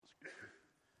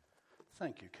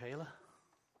Thank you, Kayla.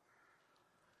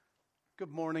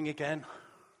 Good morning again.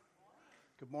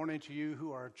 Good morning to you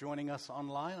who are joining us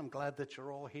online. I'm glad that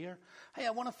you're all here. Hey,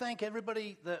 I want to thank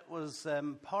everybody that was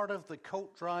part of the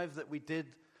Coat Drive that we did,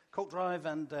 Coat Drive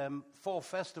and Fall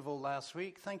Festival last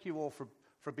week. Thank you all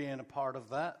for being a part of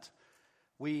that.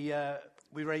 We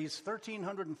raised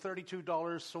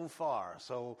 $1,332 so far,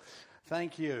 so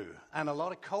thank you. And a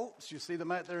lot of coats. You see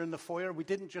them out there in the foyer. We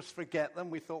didn't just forget them.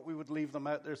 We thought we would leave them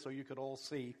out there so you could all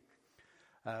see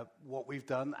what we've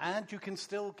done. And you can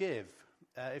still give.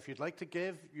 If you'd like to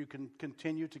give, you can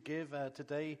continue to give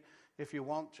today if you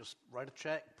want. Just write a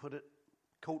check, put it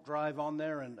Coat Drive on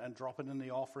there, and drop it in the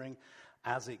offering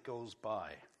as it goes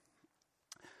by.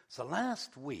 So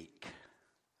last week,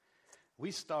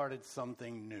 we started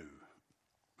something new.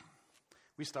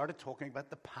 We started talking about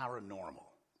the paranormal,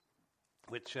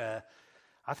 which I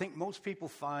think most people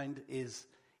find is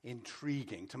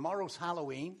intriguing. Tomorrow's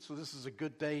Halloween, so this is a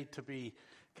good day to be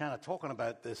kind of talking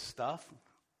about this stuff.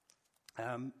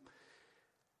 The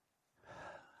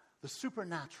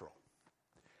supernatural.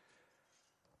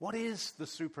 What is the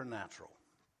supernatural?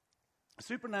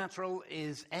 Supernatural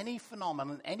is any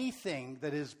phenomenon, anything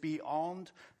that is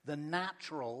beyond the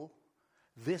natural,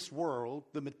 this world,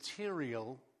 the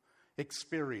material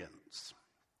experience.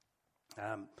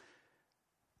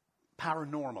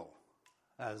 Paranormal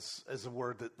as a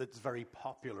word that's very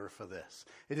popular for this.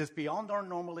 It is beyond our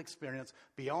normal experience,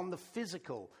 beyond the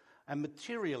physical and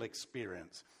material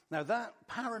experience. Now that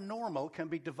paranormal can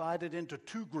be divided into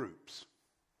two groups.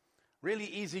 Really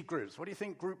easy groups. What do you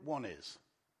think group 1 is?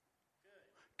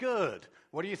 Good.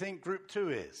 What do you think group 2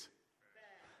 is?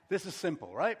 Bad. This is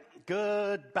simple, right?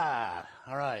 Good, bad.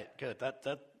 All right, good.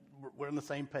 That we're on the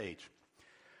same page.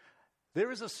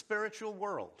 There is a spiritual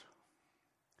world.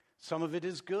 Some of it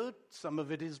is good, some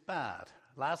of it is bad.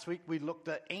 Last week we looked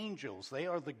at angels. They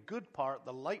are the good part,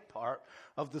 the light part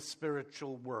of the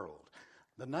spiritual world.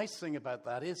 The nice thing about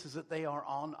that is that they are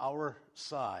on our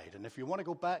side. And if you want to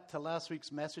go back to last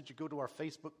week's message, you go to our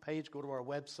Facebook page, go to our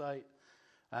website,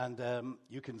 and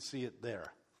you can see it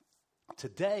there.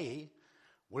 Today,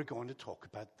 we're going to talk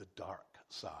about the dark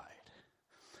side.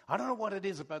 I don't know what it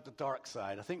is about the dark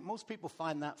side. I think most people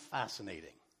find that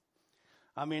fascinating.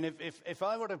 I mean, if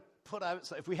I were to put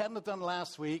out, if we hadn't have done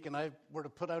last week and I were to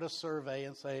put out a survey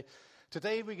and say,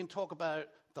 today we can talk about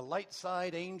the light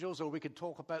side, angels, or we could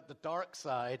talk about the dark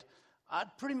side,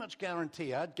 I'd pretty much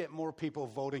guarantee I'd get more people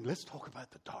voting, let's talk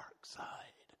about the dark side.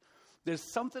 There's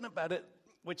something about it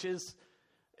which is,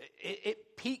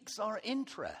 it piques our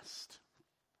interest.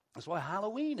 That's why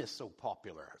Halloween is so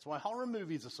popular. That's why horror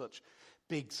movies are such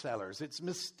big sellers. It's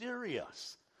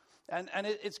mysterious. And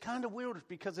it's kind of weird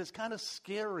because it's kind of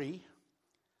scary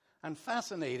and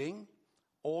fascinating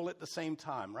all at the same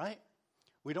time, right?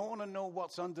 We don't want to know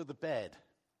what's under the bed,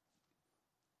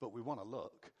 but we want to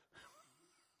look.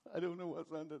 I don't know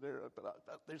what's under there, but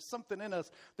there's something in us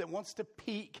that wants to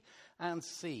peek and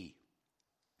see.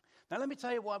 Now, let me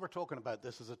tell you why we're talking about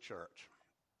this as a church.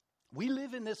 We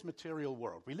live in this material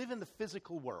world. We live in the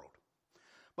physical world.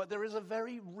 But there is a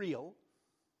very real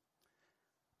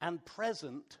and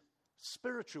present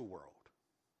spiritual world.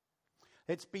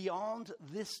 It's beyond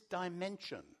this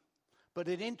dimension, but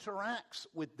it interacts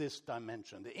with this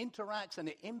dimension. It interacts and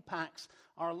it impacts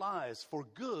our lives for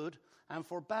good and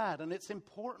for bad. And it's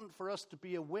important for us to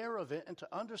be aware of it and to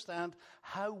understand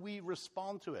how we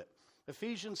respond to it.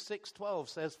 Ephesians 6:12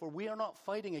 says, "For we are not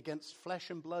fighting against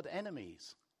flesh and blood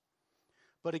enemies,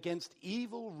 but against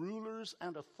evil rulers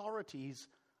and authorities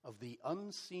of the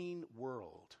unseen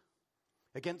world,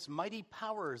 against mighty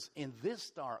powers in this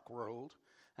dark world,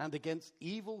 and against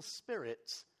evil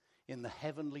spirits in the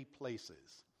heavenly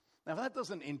places." Now, if that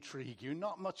doesn't intrigue you,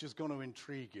 not much is going to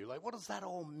intrigue you. Like, what does that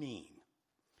all mean?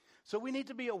 So we need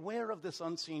to be aware of this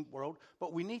unseen world,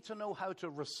 but we need to know how to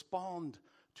respond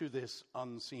to this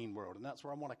unseen world. And that's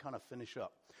where I want to kind of finish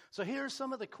up. So here are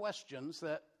some of the questions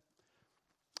that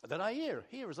I hear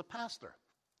here as a pastor.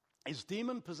 Is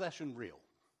demon possession real?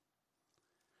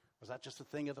 Was that just a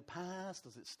thing of the past?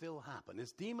 Does it still happen?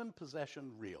 Is demon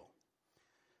possession real?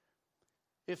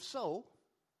 If so,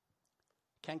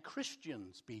 can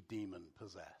Christians be demon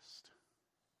possessed?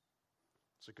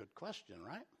 It's a good question,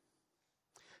 right?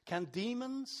 Can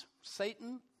demons,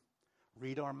 Satan,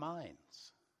 read our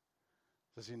minds?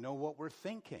 Does he know what we're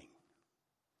thinking?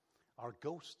 Are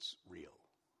ghosts real?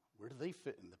 Where do they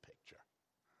fit in the picture?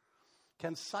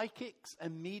 Can psychics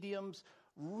and mediums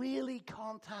really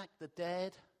contact the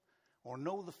dead or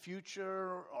know the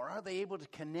future, or are they able to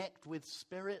connect with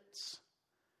spirits?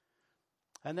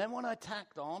 And then when I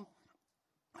tacked on,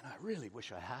 and I really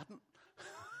wish I hadn't,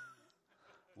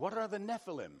 what are the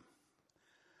Nephilim?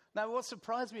 Now, what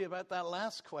surprised me about that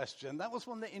last question, that was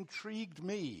one that intrigued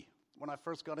me when I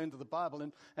first got into the Bible.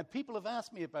 And people have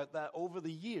asked me about that over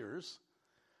the years.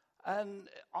 And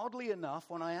oddly enough,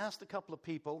 when I asked a couple of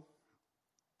people,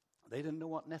 they didn't know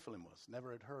what Nephilim was,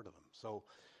 never had heard of them. So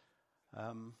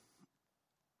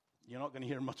you're not going to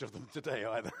hear much of them today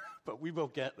either, but we will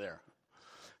get there.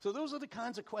 So those are the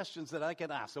kinds of questions that I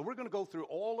get asked. So we're going to go through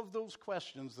all of those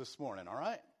questions this morning, all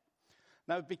right?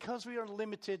 Now, because we are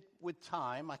limited with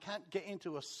time, I can't get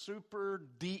into a super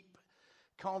deep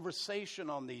conversation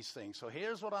on these things. So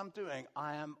here's what I'm doing.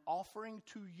 I am offering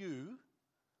to you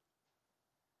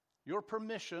your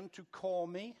permission to call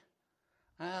me,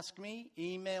 ask me,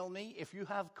 email me. If you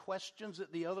have questions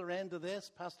at the other end of this,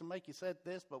 Pastor Mike, you said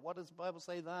this, but what does the Bible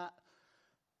say that?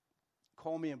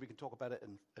 Call me and we can talk about it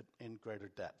in greater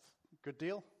depth. Good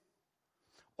deal?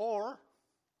 Or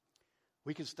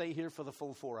we can stay here for the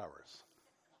full 4 hours.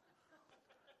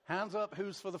 Hands up,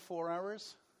 who's for the 4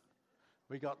 hours?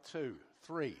 We got 2,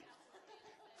 3,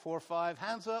 4, 5.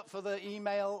 Hands up for the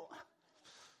email.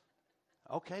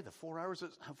 Okay, the 4 hours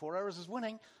is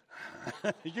winning.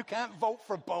 You can't vote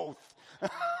for both.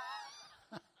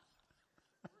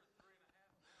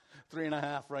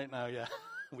 3.5 right now, yeah.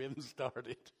 We haven't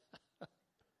started.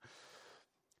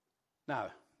 Now,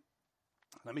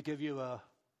 let me give you a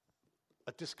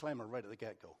disclaimer right at the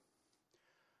get-go.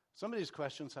 Some of these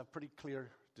questions have pretty clear,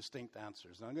 distinct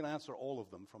answers, and I'm going to answer all of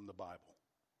them from the Bible.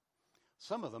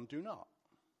 Some of them do not.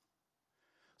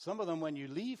 Some of them, when you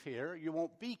leave here, you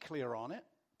won't be clear on it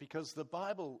because the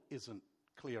Bible isn't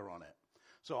clear on it.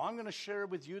 So I'm going to share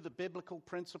with you the biblical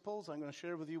principles. I'm going to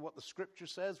share with you what the Scripture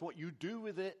says. What you do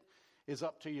with it is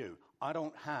up to you. I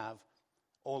don't have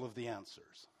all of the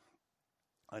answers.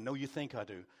 I know you think I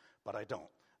do, but I don't.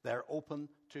 They're open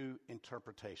to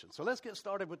interpretation. So let's get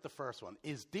started with the first one.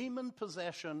 Is demon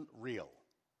possession real?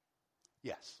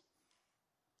 Yes.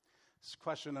 This is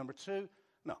question number 2.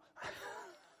 No.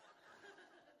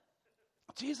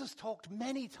 Jesus talked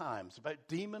many times about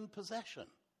demon possession.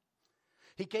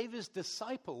 He gave his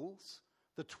disciples,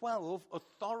 the 12,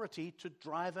 authority to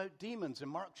drive out demons. In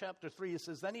Mark chapter 3, it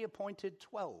says, then he appointed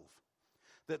 12,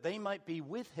 that they might be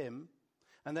with him,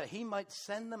 and that he might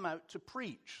send them out to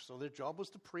preach. So their job was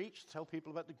to preach, tell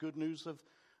people about the good news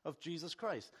of Jesus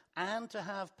Christ, and to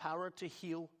have power to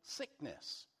heal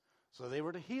sickness. So they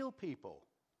were to heal people,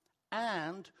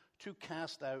 and to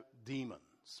cast out demons.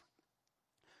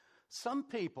 Some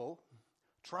people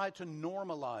try to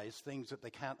normalize things that they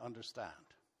can't understand.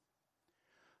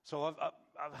 So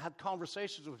I've had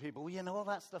conversations with people, well, you know all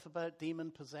that stuff about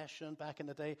demon possession back in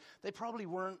the day? They probably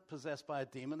weren't possessed by a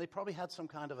demon. They probably had some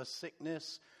kind of a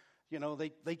sickness. You know,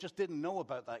 they just didn't know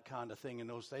about that kind of thing in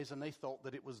those days, and they thought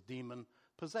that it was demon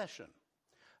possession.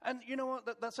 And you know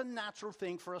what? That's a natural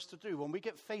thing for us to do. When we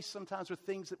get faced sometimes with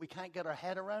things that we can't get our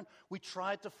head around, we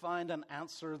try to find an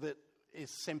answer that is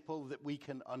simple, that we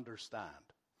can understand.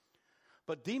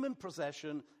 But demon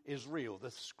possession is real.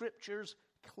 The Scriptures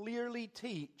clearly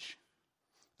teach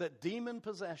that demon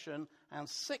possession and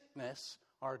sickness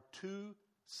are 2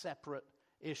 separate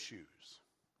issues.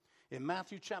 In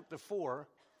Matthew chapter 4,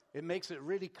 it makes it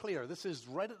really clear. This is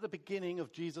right at the beginning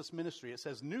of Jesus' ministry. It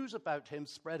says, news about him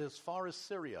spread as far as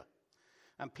Syria,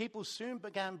 and people soon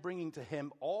began bringing to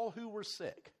him all who were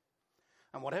sick,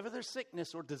 and whatever their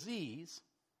sickness or disease,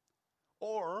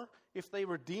 or if they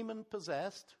were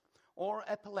demon-possessed, or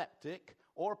epileptic,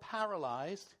 or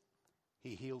paralyzed,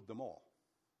 he healed them all.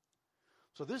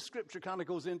 So this scripture kind of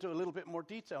goes into a little bit more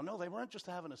detail. No, they weren't just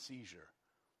having a seizure.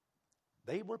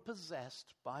 They were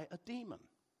possessed by a demon.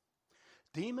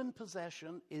 Demon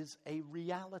possession is a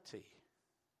reality.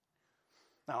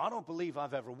 Now, I don't believe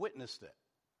I've ever witnessed it.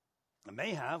 I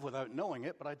may have without knowing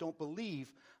it, but I don't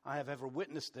believe I have ever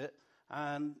witnessed it,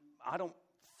 and I don't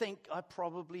think I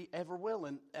probably ever will,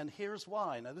 and here's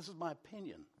why. Now, this is my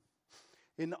opinion.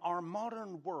 In our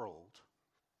modern world,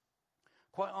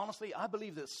 quite honestly, I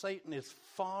believe that Satan is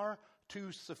far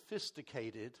too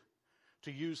sophisticated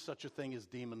to use such a thing as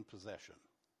demon possession.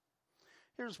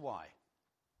 Here's why.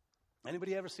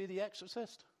 Anybody ever see The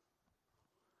Exorcist?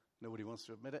 Nobody wants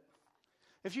to admit it.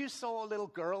 If you saw a little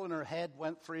girl and her head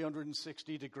went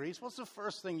 360 degrees, what's the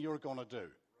first thing you're going to do?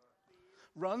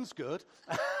 Run's good.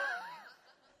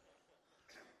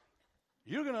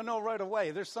 You're going to know right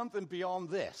away there's something beyond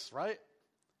this, right?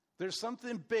 There's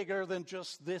something bigger than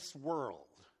just this world.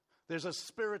 There's a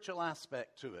spiritual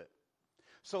aspect to it.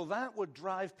 So that would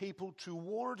drive people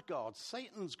toward God.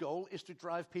 Satan's goal is to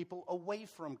drive people away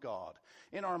from God.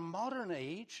 In our modern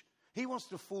age, he wants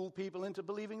to fool people into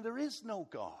believing there is no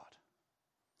God.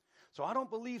 So I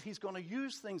don't believe he's going to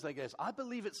use things like this. I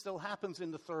believe it still happens in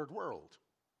the third world.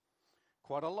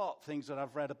 quite a lot. Things that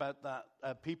I've read about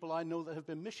that. People I know that have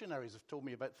been missionaries have told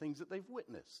me about things that they've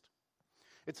witnessed.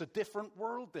 It's a different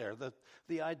world there.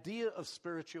 The idea of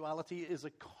spirituality is a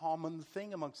common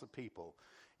thing amongst the people.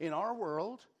 In our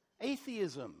world,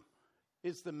 atheism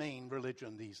is the main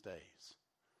religion these days.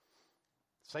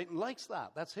 Satan likes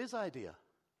that. That's his idea.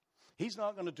 He's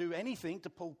not going to do anything to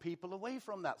pull people away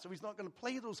from that. So he's not going to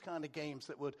play those kind of games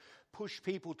that would push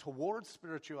people towards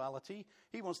spirituality.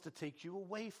 He wants to take you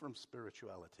away from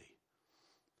spirituality.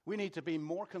 We need to be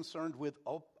more concerned with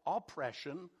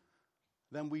oppression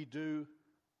than we do,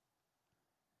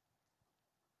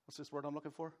 what's this word I'm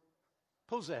looking for?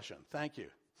 Possession. Thank you.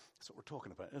 That's what we're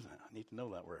talking about, isn't it? I need to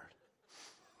know that word.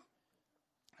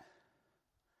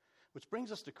 Which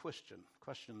brings us to question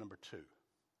number 2.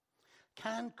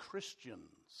 Can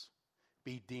Christians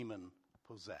be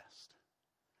demon-possessed?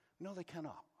 No, they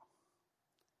cannot.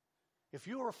 If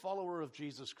you're a follower of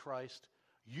Jesus Christ,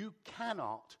 you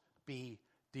cannot be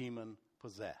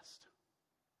demon-possessed.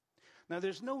 Now,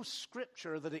 there's no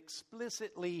scripture that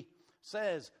explicitly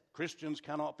says Christians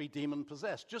cannot be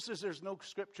demon-possessed, just as there's no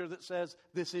scripture that says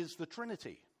this is the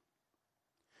Trinity.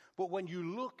 But when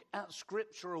you look at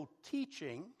scriptural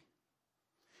teaching,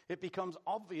 it becomes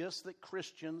obvious that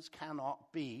Christians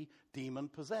cannot be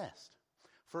demon-possessed.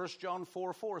 1 John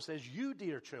 4:4 says, you,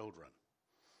 dear children.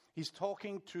 He's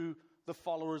talking to the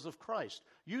followers of Christ.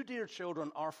 You, dear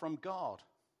children, are from God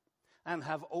and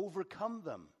have overcome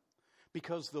them,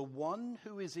 because the one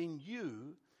who is in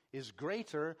you is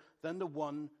greater than the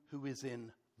one who is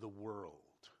in the world.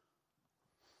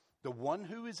 The one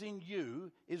who is in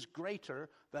you is greater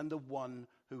than the one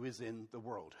who is in the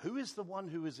world. Who is the one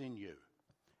who is in you?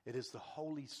 It is the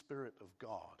Holy Spirit of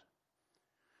God.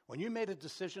 When you made a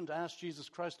decision to ask Jesus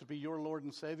Christ to be your Lord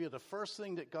and Savior, the first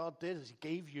thing that God did is He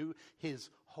gave you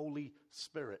His Holy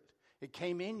Spirit. It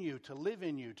came in you to live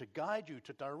in you, to guide you,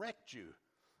 to direct you.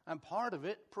 And part of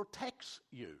it protects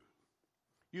you.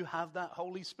 You have that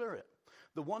Holy Spirit.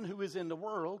 The one who is in the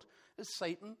world is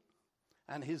Satan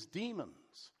and his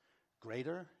demons.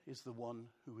 Greater is the one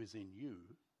who is in you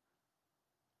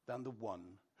than the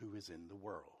one who is in the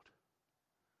world.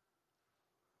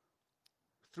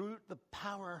 Through the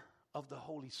power of the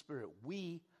Holy Spirit,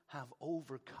 we have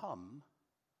overcome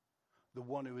the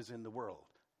one who is in the world.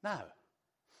 Now,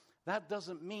 that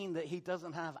doesn't mean that he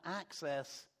doesn't have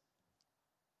access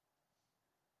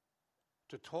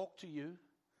to talk to you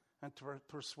and to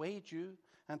persuade you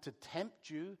and to tempt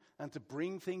you and to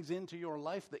bring things into your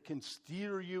life that can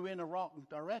steer you in a wrong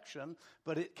direction,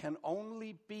 but it can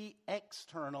only be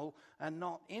external and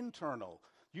not internal.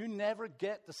 You never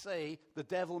get to say, the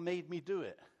devil made me do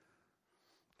it,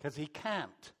 because he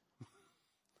can't.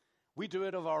 We do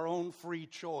it of our own free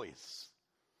choice.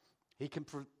 He can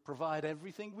provide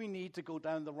everything we need to go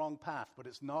down the wrong path, but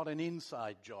it's not an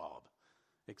inside job,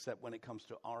 except when it comes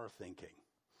to our thinking.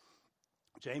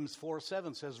 James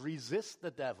 4:7 says, resist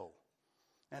the devil,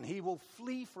 and he will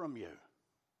flee from you.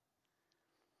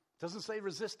 It doesn't say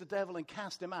resist the devil and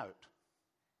cast him out.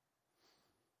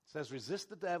 It says resist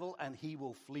the devil, and he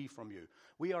will flee from you.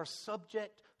 We are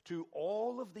subject to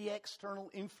all of the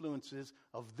external influences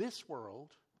of this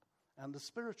world and the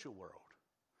spiritual world.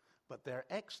 But they're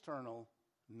external,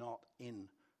 not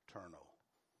internal.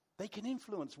 They can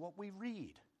influence what we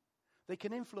read. They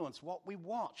can influence what we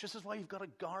watch. This is why you've got to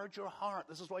guard your heart.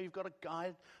 This is why you've got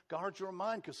to guard your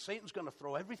mind, because Satan's going to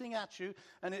throw everything at you,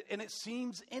 and it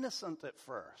seems innocent at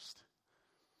first.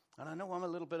 And I know I'm a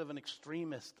little bit of an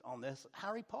extremist on this.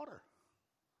 Harry Potter.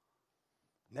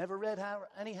 Never read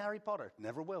any Harry Potter.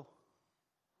 Never will.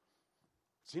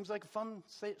 Seems like a fun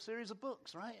series of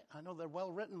books, right? I know they're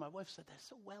well written. My wife said they're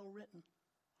so well written.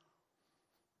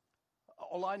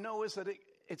 All I know is that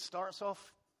it starts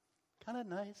off kind of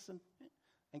nice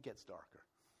and gets darker,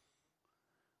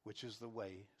 which is the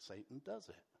way Satan does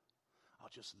it. I'll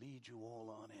just lead you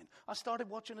all on in. I started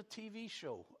watching a TV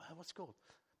show. What's it called?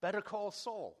 Better Call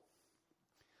Saul,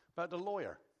 about the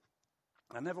lawyer.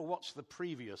 I never watched the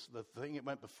thing that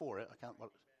went before it.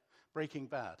 Breaking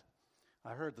Bad.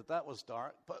 I heard that was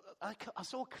dark, but I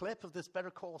saw a clip of this Better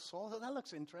Call Saul. I thought, that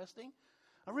looks interesting.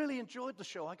 I really enjoyed the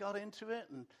show. I got into it,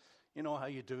 and you know how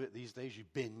you do it these days, you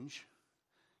binge.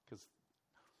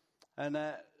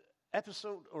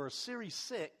 Series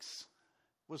 6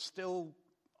 was still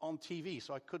on TV,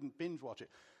 so I couldn't binge watch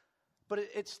it. But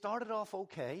it started off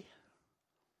okay,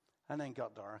 and then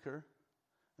got darker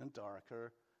and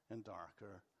darker and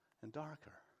darker and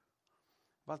darker.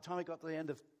 By the time I got to the end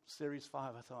of Series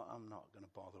 5, I thought, I'm not going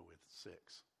to bother with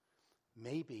 6.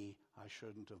 Maybe I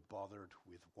shouldn't have bothered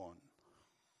with 1.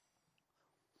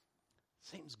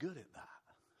 Satan's good at that,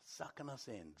 sucking us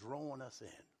in, drawing us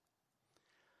in.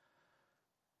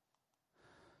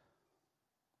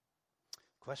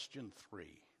 Question 3.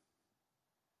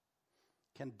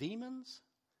 Can demons,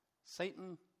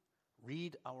 Satan,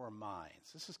 read our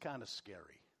minds? This is kind of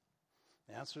scary.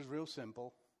 The answer is real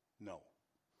simple. No.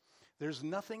 There's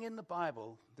nothing in the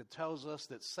Bible that tells us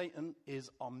that Satan is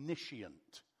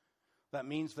omniscient. That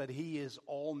means that he is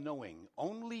all-knowing.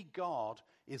 Only God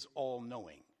is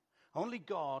all-knowing. Only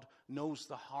God knows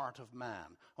the heart of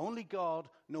man. Only God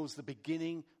knows the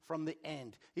beginning from the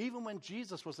end. Even when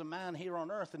Jesus was a man here on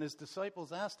earth and his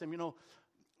disciples asked him,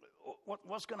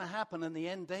 what's going to happen in the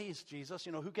end days, Jesus?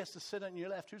 Who gets to sit on your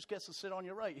left? Who gets to sit on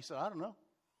your right? He said, I don't know.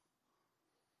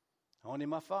 Only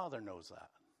my Father knows that.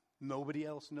 Nobody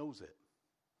else knows it.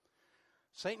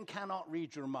 Satan cannot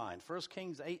read your mind. 1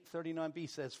 Kings 8:39b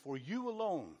says, for you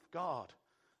alone, God,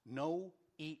 know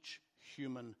each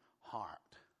human heart.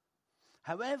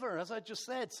 However, as I just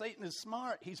said, Satan is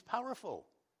smart. He's powerful.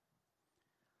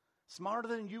 Smarter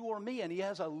than you or me, and he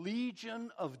has a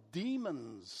legion of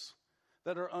demons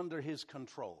that are under his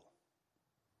control.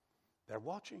 They're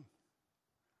watching.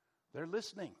 They're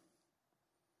listening.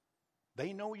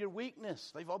 They know your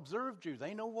weakness. They've observed you.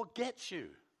 They know what gets you.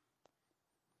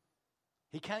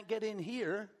 He can't get in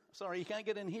here. He can't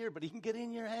get in here, but he can get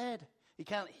in your head. He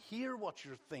can't hear what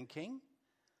you're thinking.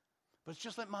 But it's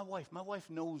just like my wife. My wife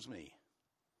knows me.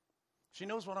 She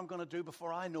knows what I'm going to do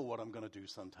before I know what I'm going to do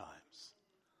sometimes.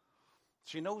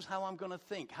 She knows how I'm going to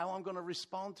think, how I'm going to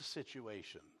respond to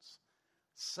situations.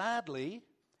 Sadly,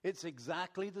 it's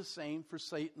exactly the same for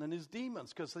Satan and his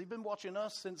demons, because they've been watching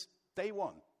us since day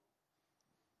one.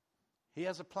 He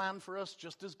has a plan for us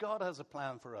just as God has a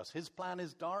plan for us. His plan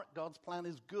is dark, God's plan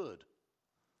is good.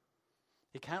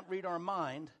 He can't read our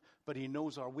mind, but he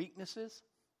knows our weaknesses.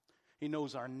 He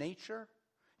knows our nature.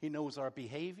 He knows our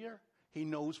behavior. He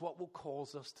knows what will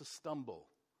cause us to stumble.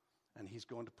 And he's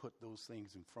going to put those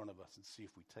things in front of us and see if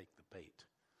we take the bait.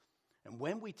 And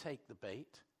when we take the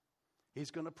bait,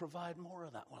 he's going to provide more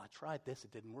of that. Well, I tried this,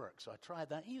 it didn't work. So I tried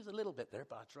that. He used a little bit there,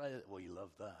 but I tried it. Well, you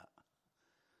love that.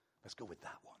 Let's go with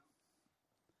that one.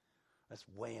 Let's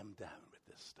weigh him down with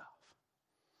this stuff.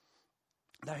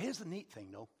 Now, here's the neat thing,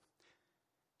 though.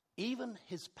 Even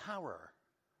his power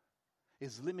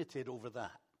is limited over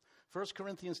that. 1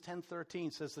 Corinthians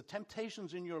 10:13 says the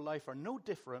temptations in your life are no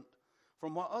different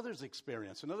from what others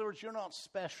experience. In other words, you're not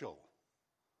special.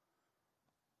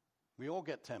 We all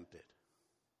get tempted.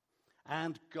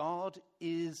 And God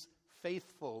is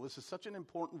faithful. This is such an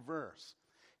important verse.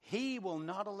 He will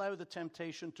not allow the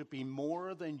temptation to be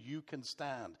more than you can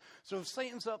stand. So if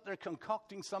Satan's up there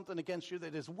concocting something against you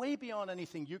that is way beyond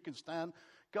anything you can stand,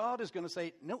 God is going to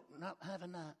say, nope, not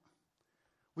having that.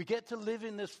 We get to live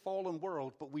in this fallen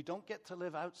world, but we don't get to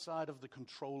live outside of the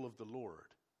control of the Lord.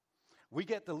 We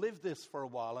get to live this for a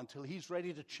while until he's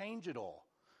ready to change it all.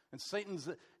 And Satan's,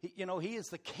 he is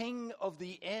the king of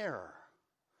the air.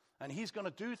 And he's going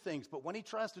to do things, but when he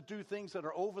tries to do things that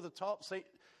are over the top,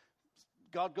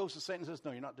 God goes to Satan and says,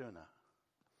 no, you're not doing that.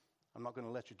 I'm not going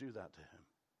to let you do that to him.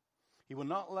 He will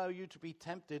not allow you to be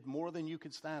tempted more than you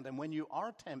can stand. And when you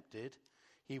are tempted,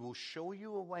 he will show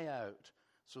you a way out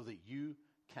so that you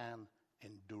can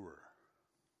endure.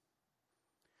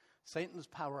 Satan's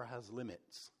power has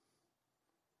limits.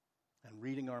 And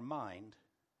reading our mind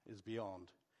is beyond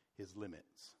his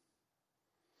limits.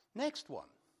 Next one.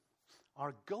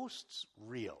 Are ghosts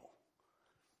real?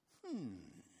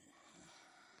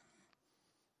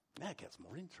 That gets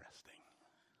more interesting.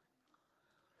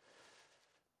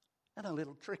 And a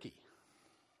little tricky.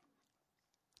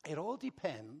 It all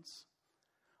depends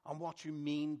on what you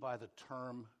mean by the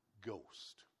term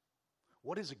ghost.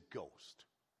 What is a ghost?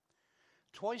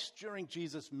 Twice during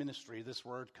Jesus' ministry, this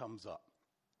word comes up.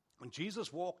 When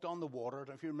Jesus walked on the water, I don't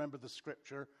know if you remember the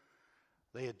scripture,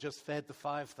 they had just fed the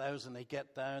 5,000. They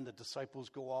get down, the disciples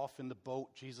go off in the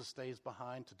boat. Jesus stays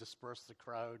behind to disperse the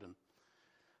crowd, and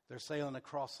they're sailing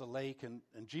across the lake, and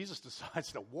Jesus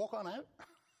decides to walk on out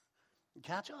and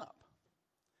catch up.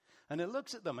 And it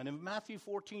looks at them, and in Matthew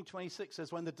 14:26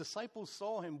 says, when the disciples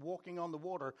saw him walking on the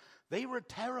water, they were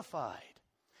terrified.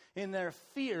 In their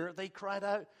fear, they cried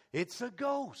out, it's a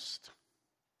ghost.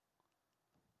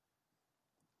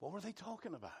 What were they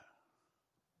talking about?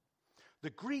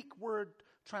 The Greek word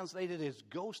translated as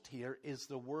ghost here is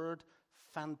the word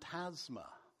phantasma,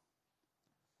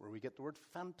 where we get the word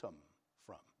phantom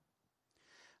from.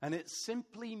 And it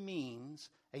simply means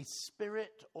a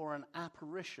spirit or an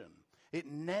apparition. It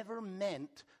never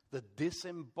meant the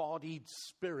disembodied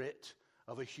spirit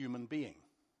of a human being.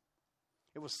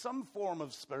 It was some form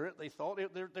of spirit. They thought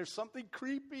there's something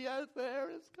creepy out there.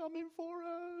 It's coming for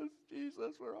us.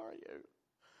 Jesus, where are you?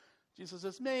 Jesus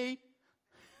says, me.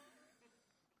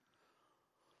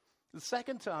 The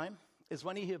second time, is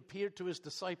when he appeared to his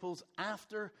disciples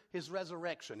after his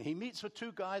resurrection. He meets with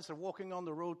two guys. They're walking on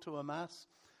the road to Emmaus.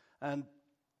 And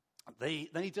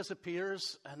then he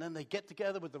disappears. And then they get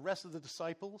together with the rest of the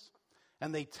disciples.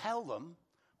 And they tell them,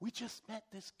 we just met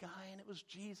this guy. And it was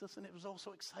Jesus. And it was all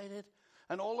so excited.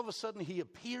 And all of a sudden, he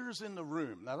appears in the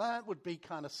room. Now, that would be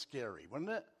kind of scary,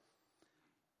 wouldn't it?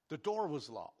 The door was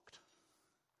locked.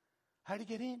 How'd he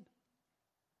get in?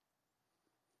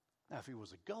 Now, if he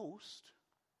was a ghost,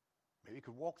 maybe he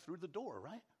could walk through the door,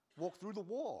 right? Walk through the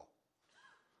wall.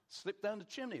 Slip down the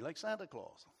chimney like Santa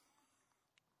Claus.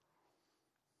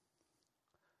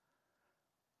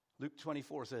 Luke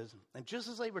 24 says, and just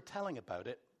as they were telling about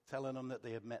it, telling them that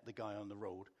they had met the guy on the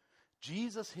road,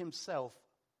 Jesus himself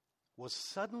was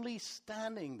suddenly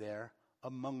standing there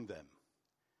among them.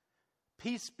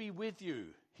 Peace be with you,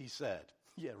 he said.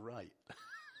 Yeah, right.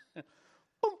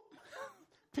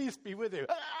 Peace be with you.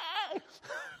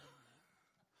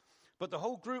 But the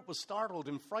whole group was startled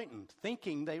and frightened,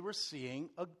 thinking they were seeing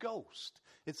a ghost.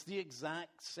 It's the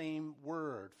exact same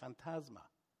word, phantasma.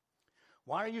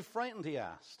 Why are you frightened, he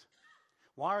asked.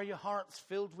 Why are your hearts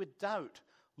filled with doubt?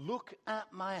 Look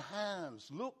at my hands.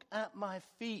 Look at my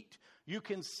feet. You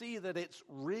can see that it's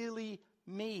really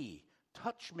me.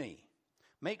 Touch me.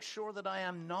 Make sure that I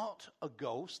am not a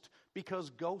ghost, because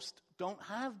ghosts don't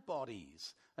have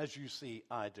bodies, as you see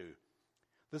I do.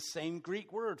 The same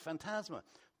Greek word, phantasma.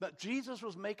 But Jesus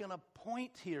was making a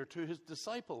point here to his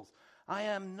disciples. I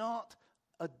am not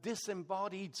a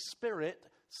disembodied spirit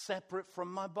separate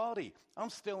from my body. I'm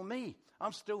still me.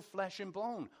 I'm still flesh and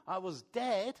bone. I was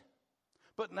dead,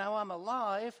 but now I'm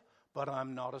alive, but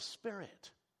I'm not a spirit.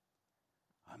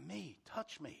 I'm me.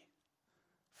 Touch me.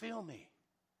 Feel me.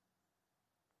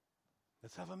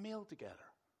 Let's have a meal together.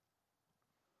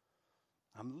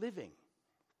 I'm living.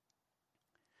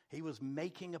 He was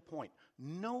making a point.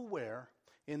 Nowhere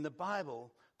in the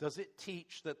Bible does it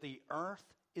teach that the earth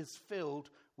is filled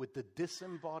with the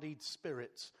disembodied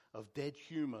spirits of dead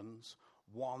humans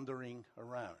wandering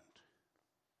around.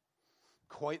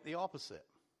 Quite the opposite.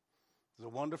 There's a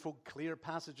wonderful, clear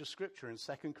passage of Scripture in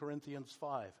 2 Corinthians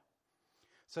 5. It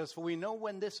says, for we know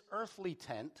when this earthly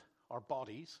tent, our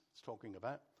bodies, it's talking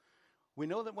about, we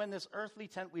know that when this earthly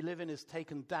tent we live in is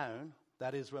taken down,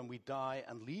 that is when we die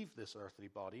and leave this earthly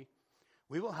body,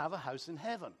 we will have a house in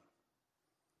heaven.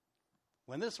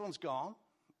 When this one's gone,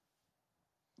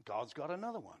 God's got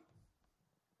another one.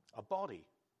 A body.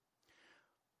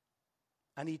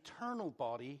 An eternal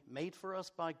body made for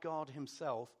us by God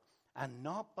himself and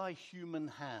not by human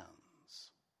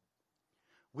hands.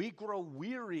 We grow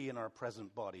weary in our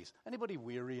present bodies. Anybody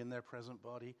weary in their present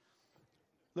body?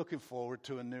 Looking forward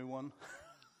to a new one.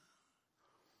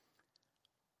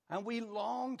 And we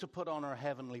long to put on our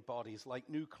heavenly bodies like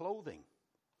new clothing.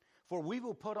 For we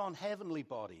will put on heavenly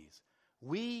bodies.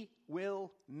 We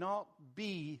will not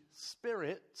be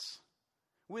spirits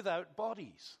without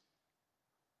bodies.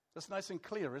 That's nice and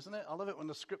clear, isn't it? I love it when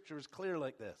the Scripture is clear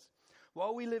like this.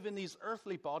 While we live in these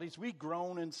earthly bodies, we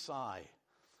groan and sigh.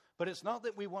 But it's not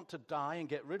that we want to die and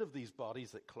get rid of these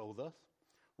bodies that clothe us.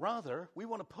 Rather, we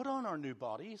want to put on our new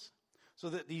bodies so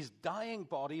that these dying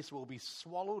bodies will be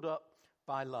swallowed up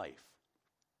by life.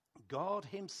 God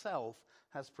himself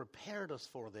has prepared us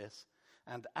for this,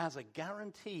 and as a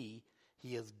guarantee,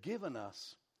 he has given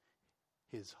us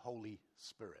his Holy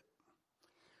Spirit.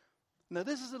 Now,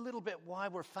 this is a little bit why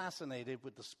we're fascinated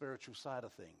with the spiritual side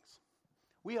of things.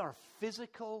 We are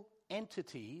physical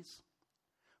entities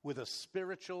with a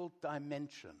spiritual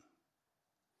dimension.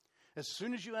 As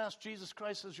soon as you ask Jesus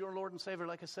Christ as your Lord and Savior,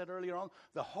 like I said earlier on,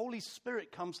 the Holy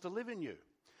Spirit comes to live in you.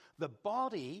 The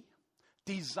body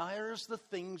desires the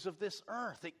things of this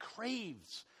earth. It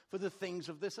craves for the things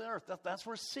of this earth. That's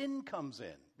where sin comes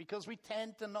in, because we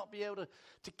tend to not be able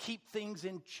to keep things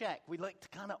in check. We like to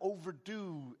kind of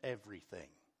overdo everything.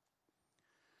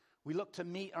 We look to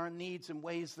meet our needs in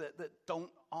ways that don't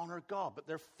honor God, but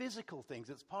they're physical things.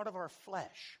 It's part of our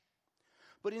flesh.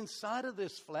 But inside of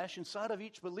this flesh, inside of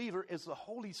each believer, is the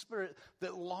Holy Spirit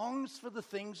that longs for the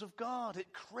things of God.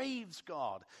 It craves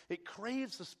God. It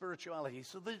craves the spirituality.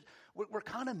 So we're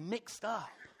kind of mixed up.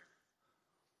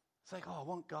 It's like, oh, I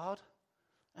want God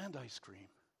and ice cream.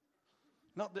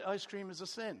 Not that ice cream is a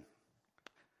sin,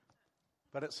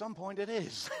 but at some point it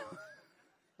is.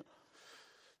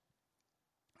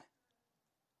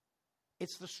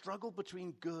 It's the struggle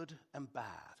between good and bad.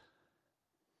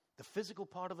 The physical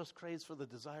part of us craves for the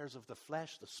desires of the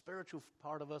flesh. The spiritual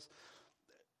part of us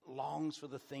longs for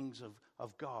the things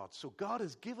of God. So God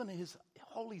has given his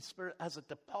Holy Spirit as a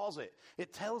deposit.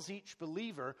 It tells each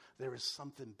believer there is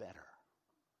something better.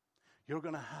 You're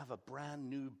going to have a brand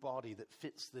new body that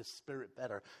fits this spirit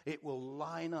better. It will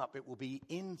line up. It will be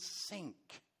in sync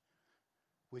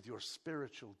with your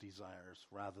spiritual desires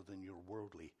rather than your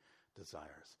worldly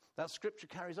desires. That scripture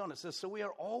carries on. It says, so we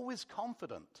are always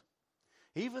confident,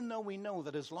 even though we know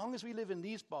that as long as we live in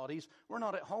these bodies, we're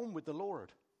not at home with the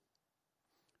Lord.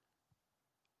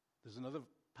 There's another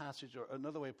passage or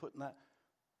another way of putting that.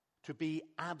 To be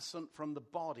absent from the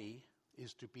body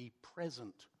is to be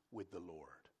present with the Lord.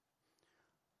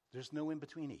 There's no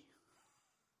in-betweeny.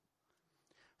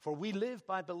 For we live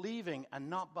by believing and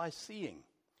not by seeing.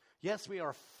 Yes, we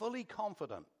are fully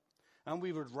confident, and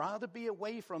we would rather be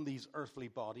away from these earthly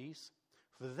bodies,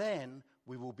 for then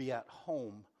we will be at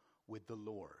home with the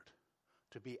Lord.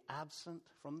 To be absent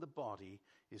from the body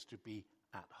is to be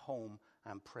at home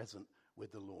and present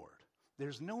with the Lord.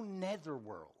 There's no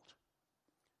netherworld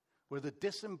where the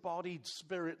disembodied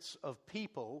spirits of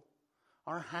people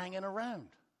are hanging around,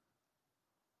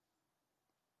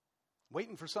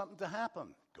 waiting for something to happen.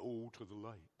 Go to the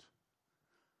light.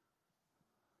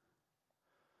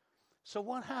 So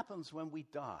what happens when we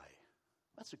die?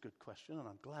 That's a good question, and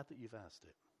I'm glad that you've asked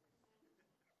it.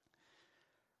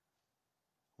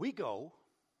 We go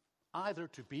either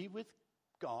to be with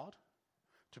God,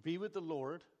 to be with the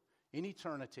Lord in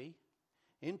eternity,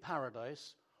 in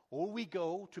paradise, or we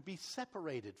go to be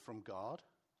separated from God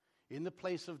in the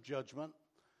place of judgment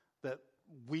that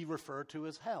we refer to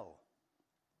as hell.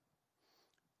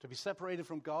 To be separated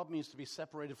from God means to be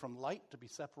separated from light, to be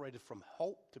separated from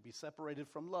hope, to be separated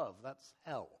from love. That's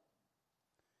hell.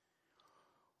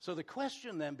 So the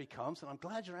question then becomes, and I'm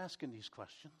glad you're asking these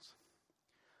questions,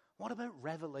 what about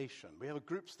Revelation? We have a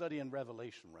group study in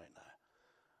Revelation right now.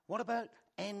 What about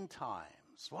end times?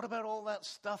 What about all that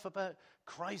stuff about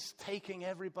Christ taking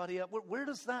everybody up? Where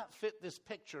does that fit this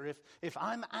picture? If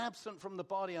I'm absent from the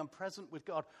body, I'm present with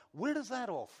God. Where does that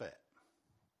all fit?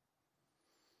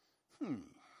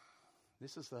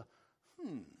 This is the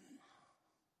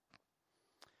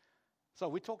So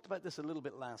we talked about this a little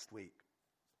bit last week.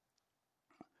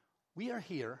 We are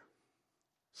here,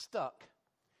 stuck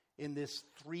in this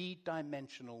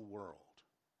three-dimensional world.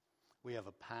 We have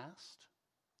a past,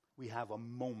 we have a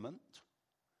moment,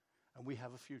 and we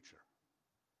have a future.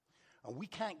 And we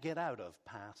can't get out of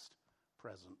past,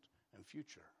 present, and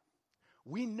future.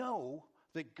 We know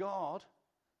that God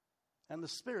and the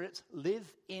spirits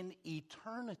live in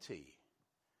eternity.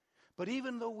 But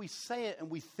even though we say it and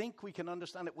we think we can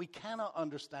understand it, we cannot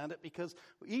understand it, because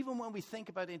even when we think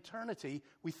about eternity,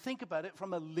 we think about it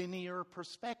from a linear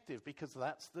perspective, because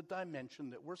that's the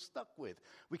dimension that we're stuck with.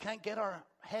 We can't get our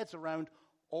heads around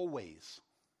always.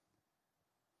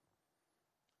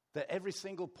 That every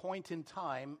single point in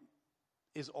time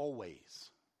is always.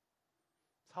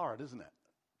 It's hard, isn't it?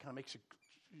 Kind of makes you...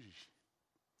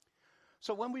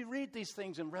 So when we read these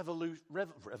things in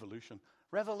Revelation,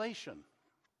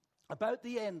 about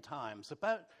the end times,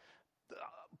 about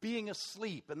being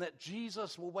asleep and that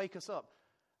Jesus will wake us up,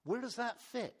 where does that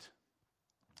fit?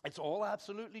 It's all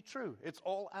absolutely true. It's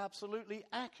all absolutely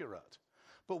accurate.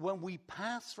 But when we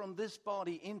pass from this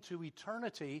body into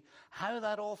eternity, how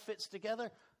that all fits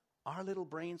together, our little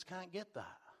brains can't get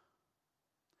that.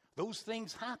 Those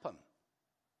things happen.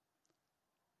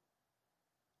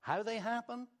 How they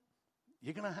happen,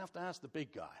 you're going to have to ask the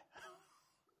big guy.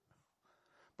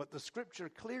 But the scripture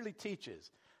clearly teaches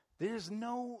there's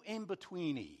no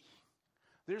in-betweeny.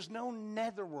 There's no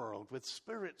netherworld with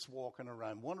spirits walking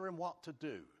around wondering what to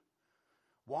do,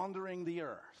 wandering the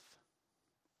earth.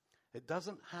 It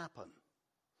doesn't happen.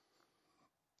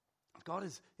 God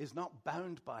is not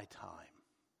bound by time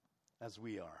as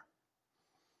we are.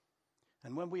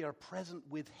 And when we are present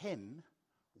with Him,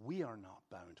 we are not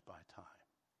bound by time.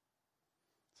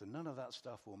 So none of that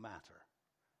stuff will matter.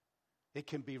 It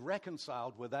can be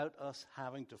reconciled without us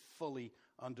having to fully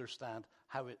understand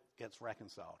how it gets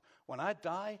reconciled. When I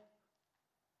die,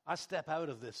 I step out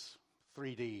of this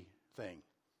 3D thing,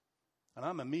 and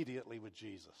I'm immediately with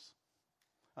Jesus.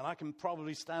 And I can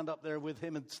probably stand up there with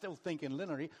Him and still think in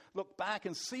linearly, look back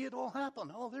and see it all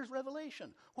happen. Oh, there's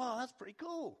Revelation. Wow, that's pretty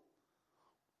cool.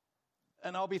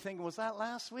 And I'll be thinking, was that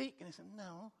last week? And He said,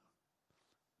 no,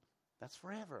 that's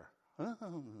forever.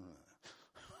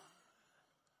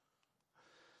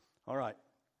 All right.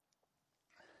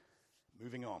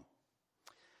 Moving on.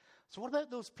 So what about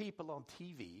those people on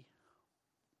TV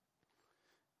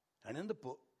and in the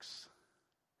books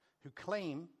who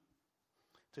claim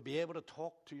to be able to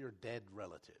talk to your dead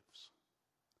relatives,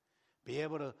 be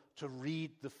able to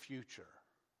read the future,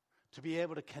 to be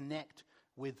able to connect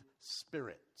with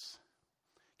spirits?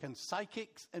 Can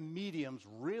psychics and mediums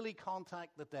really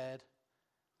contact the dead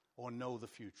or know the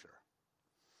future?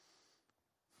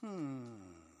 To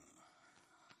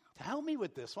help me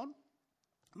with this one,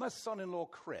 my son-in-law,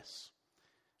 Chris,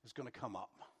 is going to come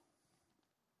up.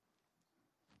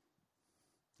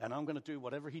 And I'm going to do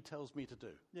whatever he tells me to do.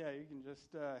 Yeah, you can just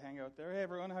hang out there. Hey,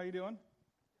 everyone, how you doing?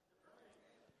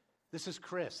 This is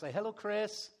Chris. Say hello,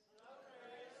 Chris. Hello,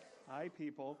 Chris. Hi,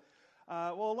 people.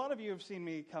 Well, a lot of you have seen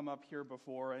me come up here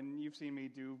before, and you've seen me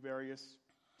do various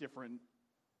different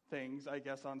things, I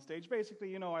guess, on stage. Basically,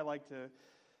 you know, I like to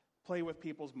play with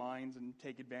people's minds and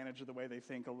take advantage of the way they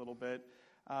think a little bit.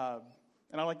 And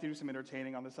I like to do some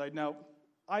entertaining on the side. Now,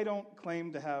 I don't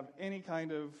claim to have any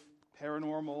kind of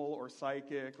paranormal or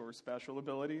psychic or special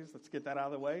abilities. Let's get that out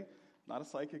of the way. I'm not a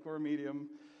psychic or a medium.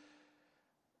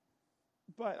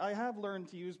 But I have learned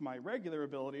to use my regular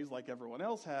abilities, like everyone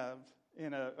else have,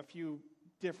 in a few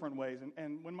different ways.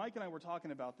 And when Mike and I were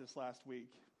talking about this last week,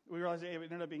 we realized it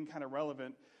ended up being kind of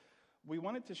relevant. We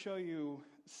wanted to show you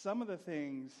some of the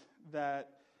things that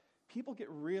people get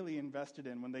really invested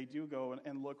in when they do go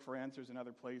and look for answers in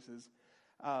other places.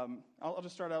 I'll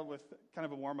just start out with kind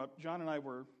of a warm-up. John and I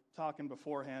were talking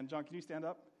beforehand. John, can you stand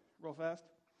up real fast?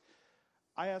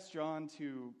 I asked John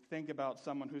to think about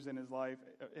someone who's in his life,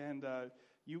 and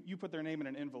you put their name in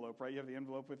an envelope, right? You have the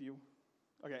envelope with you?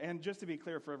 Okay, and just to be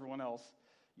clear for everyone else,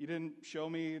 you didn't show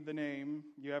me the name.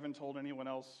 You haven't told anyone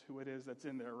else who it is that's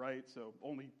in there, right? So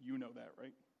only you know that,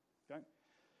 right? Okay?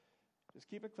 Just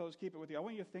keep it close, keep it with you. I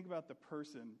want you to think about the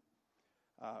person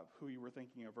who you were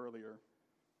thinking of earlier.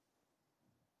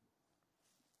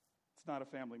 It's not a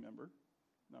family member.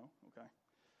 No? Okay.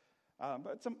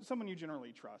 But someone you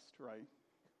generally trust, right?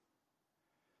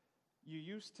 You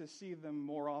used to see them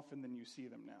more often than you see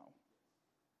them now.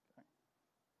 Okay.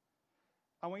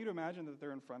 I want you to imagine that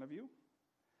they're in front of you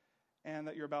and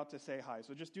that you're about to say hi.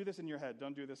 So just do this in your head.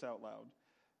 Don't do this out loud.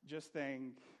 Just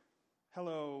think,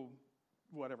 hello,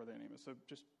 whatever their name is. So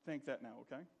just think that now,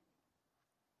 okay?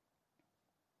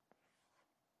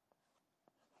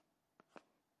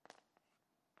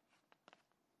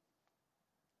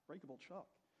 Breakable chalk.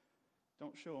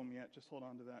 Don't show them yet. Just hold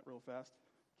on to that real fast.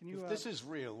 Can you? If this is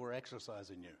real, we're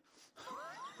exercising you.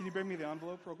 Can you bring me the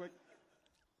envelope real quick?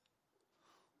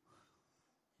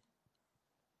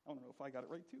 I don't know if I got it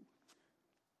right, too.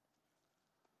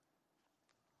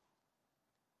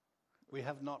 We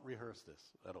have not rehearsed this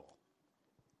at all.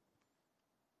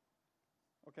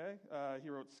 Okay, he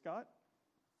wrote Scott.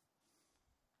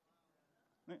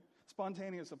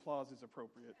 Spontaneous applause is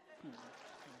appropriate.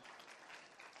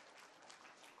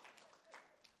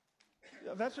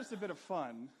 Yeah, that's just a bit of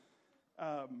fun.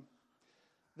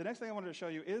 The next thing I wanted to show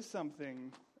you is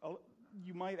something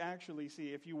you might actually see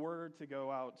if you were to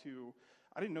go out to,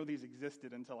 I didn't know these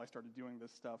existed until I started doing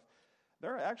this stuff.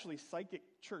 There are actually psychic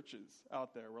churches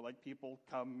out there where like people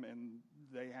come and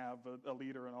they have a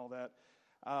leader and all that.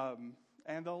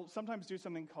 And they'll sometimes do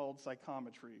something called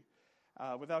psychometry.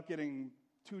 Without getting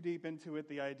too deep into it,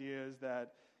 the idea is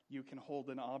that you can hold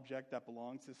an object that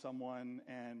belongs to someone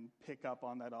and pick up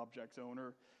on that object's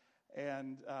owner.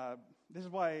 And this is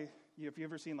why, if you've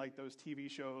ever seen like those TV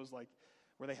shows like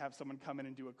where they have someone come in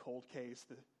and do a cold case,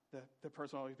 the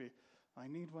person will always be, I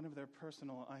need one of their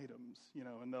personal items,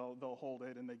 and they'll hold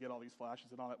it and they get all these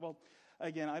flashes and all that. Well,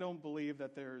 again, I don't believe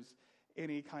that there's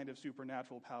any kind of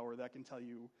supernatural power that can tell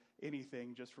you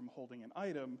anything just from holding an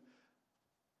item,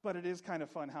 but it is kind of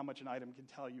fun how much an item can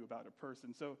tell you about a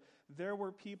person. So there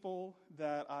were people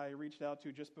that I reached out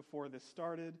to just before this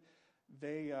started.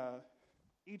 They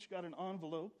each got an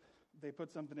envelope. They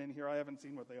put something in here. I haven't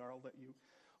seen what they are. I'll let you.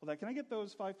 Well, can I get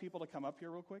those 5 people to come up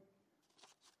here real quick?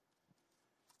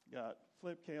 Got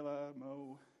Flip, Kayla,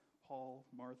 Mo, Paul,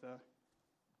 Martha.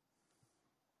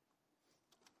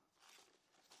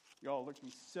 Y'all look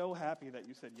me so happy that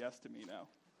you said yes to me now.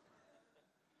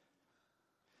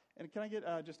 And can I get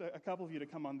just a couple of you to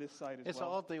come on this side as well? It's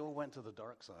odd they all went to the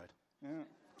dark side. Yeah.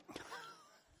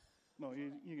 No,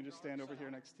 you can just stand over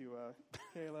here next to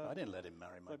Kayla. I didn't let him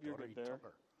marry my daughter. He took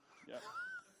her. Yeah.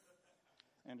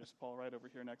 And just Paul right over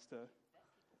here next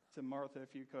to Martha,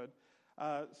 if you could.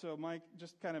 So Mike,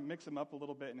 just kind of mix them up a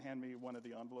little bit and hand me one of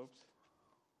the envelopes.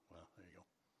 Well, there you go.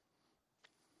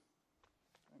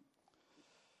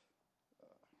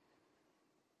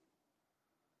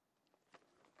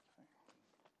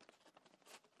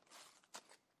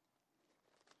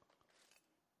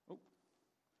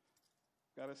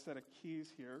 Got a set of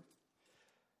keys here.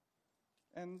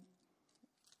 And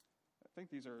I think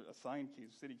these are assigned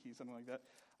keys, city keys, something like that.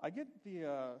 I get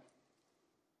the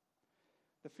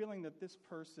feeling that this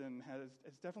person has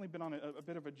definitely been on a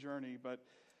bit of a journey, but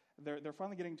they're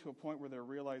finally getting to a point where they're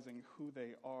realizing who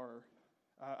they are.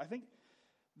 I think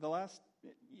the last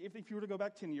if you were to go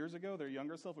back 10 years ago, their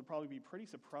younger self would probably be pretty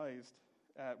surprised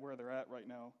at where they're at right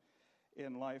now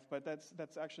in life. But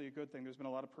that's actually a good thing. There's been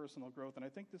a lot of personal growth, and I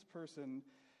think this person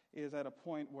is at a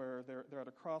point where they're at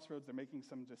a crossroads. They're making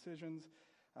some decisions,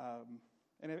 and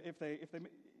if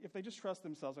they just trust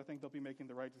themselves, I think they'll be making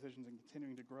the right decisions and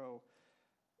continuing to grow.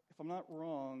 If I'm not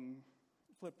wrong,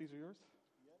 Flip, these are yours?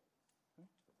 Yep.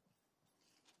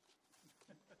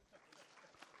 Okay.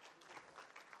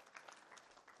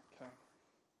 Okay.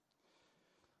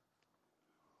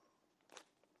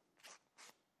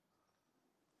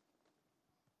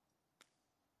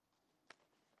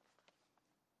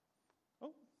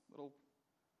 Oh,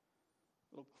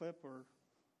 little clip or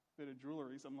bit of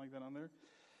jewelry, something like that on there.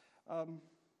 I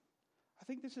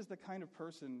think this is the kind of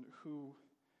person who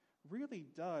really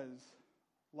does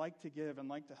like to give and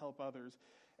like to help others,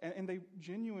 and they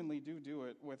genuinely do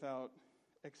it without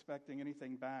expecting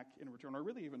anything back in return, or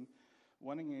really even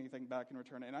wanting anything back in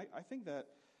return. And I think that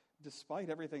despite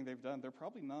everything they've done, they're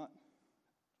probably not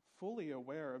fully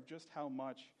aware of just how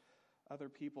much other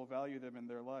people value them in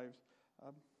their lives.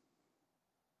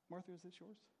 Martha, is this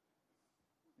yours?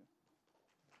 Yeah.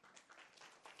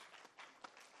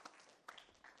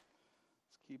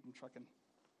 Let's keep them trucking.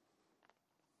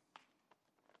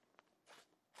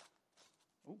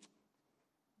 Oh.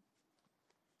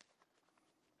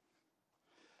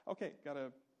 Okay, got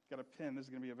a pin. This is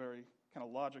going to be a very kind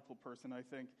of logical person, I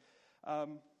think.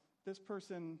 This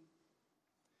person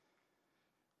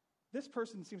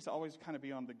seems to always kind of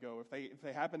be on the go. If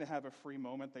they happen to have a free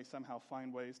moment, they somehow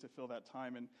find ways to fill that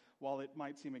time. And while it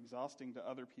might seem exhausting to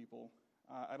other people,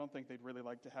 I don't think they'd really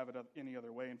like to have it any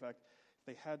other way. In fact, if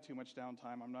they had too much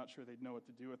downtime, I'm not sure they'd know what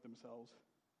to do with themselves.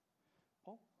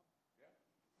 Paul?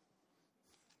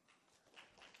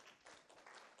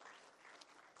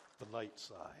 The light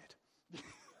side.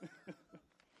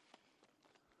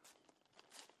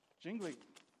 Jingly.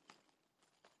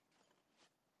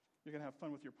 You're going to have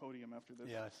fun with your podium after this.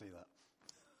 Yeah, I see that.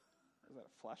 Is that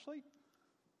a flashlight?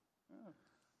 Oh.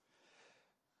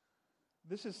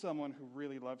 This is someone who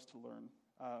really loves to learn.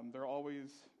 They're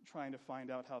always trying to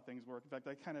find out how things work. In fact,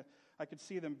 I could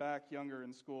see them back younger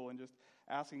in school and just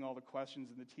asking all the questions,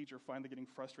 and the teacher finally getting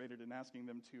frustrated and asking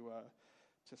them to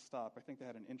stop. I think they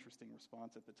had an interesting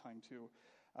response at the time too.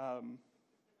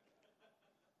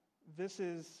 This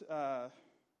is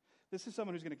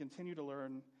someone who's going to continue to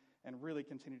learn and really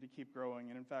continue to keep growing.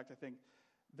 And in fact, I think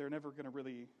they're never going to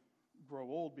really grow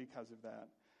old because of that.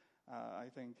 I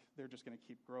think they're just going to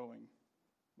keep growing.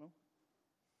 Well,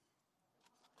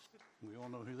 we all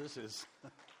know who this is.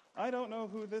 I don't know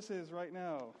who this is right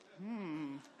now.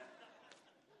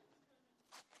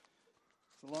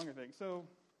 It's a longer thing. So,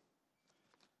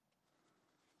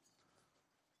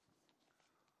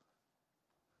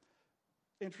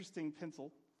 interesting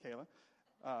pencil, Kayla.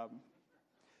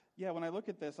 Yeah, when I look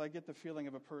at this, I get the feeling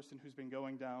of a person who's been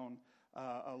going down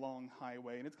a long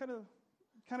highway, and it's kind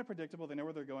of predictable. They know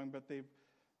where they're going, but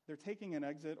they're taking an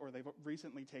exit, or they've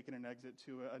recently taken an exit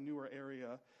to a newer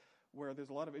area where there's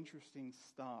a lot of interesting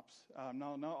stops.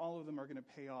 Now, not all of them are going to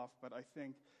pay off, but I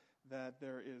think that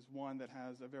there is one that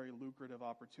has a very lucrative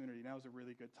opportunity. Now is a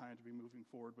really good time to be moving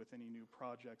forward with any new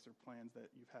projects or plans that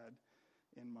you've had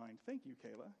in mind. Thank you,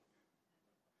 Kayla.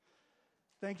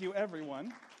 Thank you,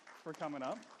 everyone, for coming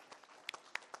up.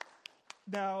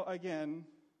 Now, again,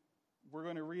 we're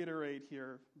going to reiterate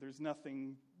here, there's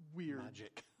nothing weird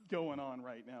going on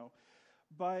right now.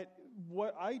 But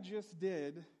what I just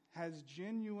did has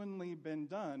genuinely been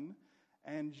done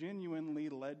and genuinely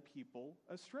led people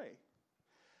astray.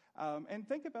 And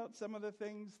think about some of the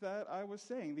things that I was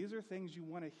saying. These are things you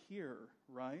want to hear,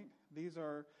 right? These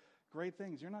are great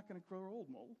things. You're not going to grow old,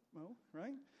 Mo,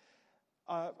 right?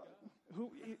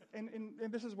 And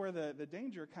this is where the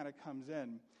danger kind of comes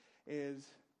in,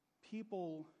 is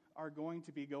people are going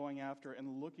to be going after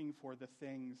and looking for the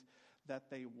things that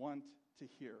they want to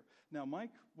hear. Now,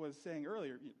 Mike was saying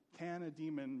earlier, can a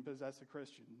demon possess a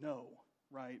Christian? No,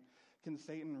 right? Can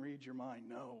Satan read your mind?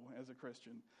 No, as a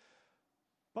Christian.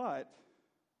 But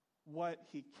what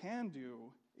he can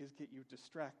do is get you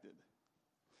distracted.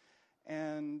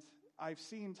 And I've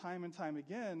seen time and time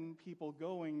again people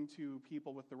going to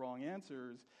people with the wrong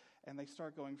answers, and they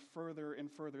start going further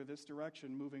and further this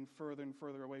direction, moving further and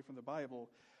further away from the Bible,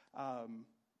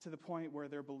 to the point where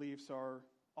their beliefs are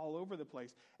all over the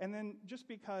place. And then just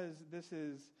because this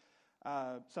is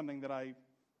something that I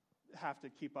have to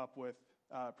keep up with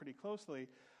pretty closely,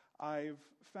 I've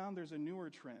found there's a newer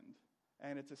trend,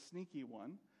 and it's a sneaky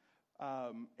one.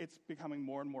 It's becoming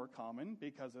more and more common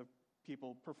because of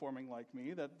people performing like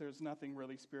me, that there's nothing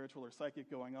really spiritual or psychic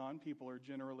going on. People are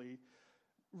generally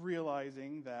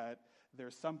realizing that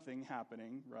there's something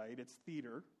happening, right? It's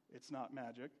theater, it's not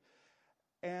magic.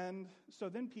 And so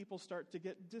then people start to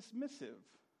get dismissive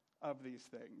of these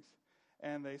things.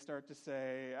 And they start to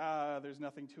say, there's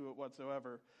nothing to it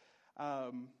whatsoever.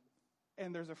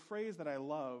 And there's a phrase that I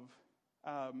love.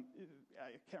 I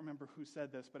can't remember who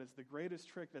said this, but it's the greatest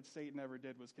trick that Satan ever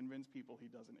did was convince people he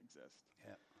doesn't exist.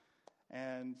 Yeah.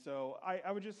 And so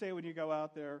I would just say when you go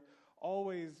out there,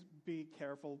 always be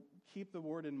careful. Keep the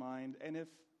word in mind. And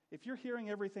if you're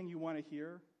hearing everything you want to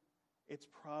hear, it's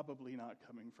probably not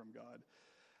coming from God.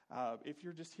 If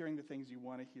you're just hearing the things you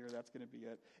want to hear, that's going to be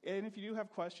it. And if you do have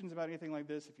questions about anything like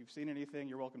this, if you've seen anything,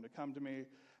 you're welcome to come to me,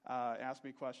 ask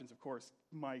me questions. Of course,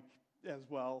 Mike as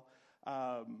well.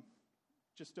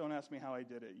 Just don't ask me how I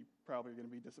did it. You're probably going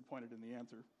to be disappointed in the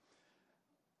answer.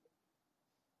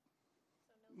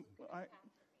 So no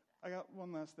I got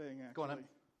one last thing, actually. Go on, Em.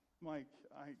 Mike,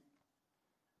 I'm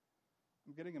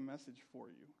getting a message for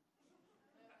you.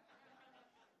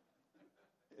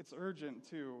 It's urgent,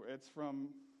 too. It's from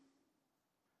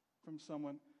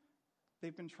someone.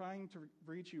 They've been trying to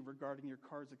reach you regarding your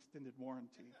car's extended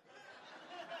warranty.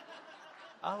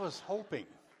 I was hoping.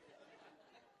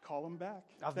 Call them back.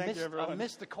 I've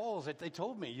missed the calls. They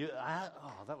told me.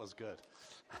 That was good.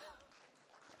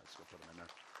 Let's go put them in there.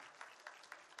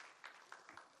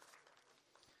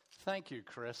 Thank you,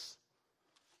 Chris.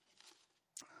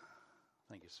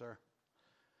 Thank you, sir.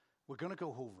 We're going to go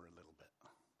over a little bit,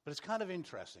 but it's kind of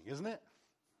interesting, isn't it?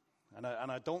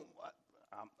 I'm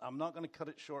not going to cut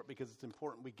it short because it's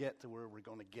important we get to where we're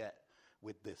going to get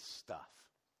with this stuff.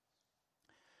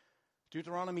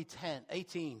 Deuteronomy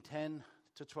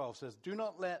 18:10-12 says, "Do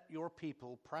not let your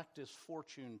people practice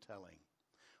fortune telling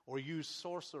or use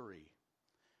sorcery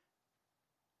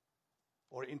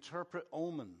or interpret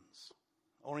omens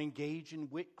or engage in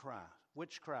witchcraft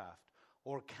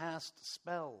or cast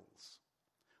spells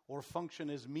or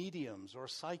function as mediums or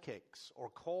psychics or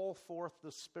call forth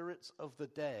the spirits of the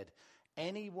dead.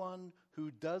 Anyone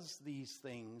who does these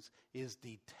things is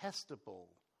detestable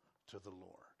to the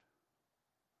Lord.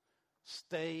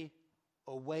 Stay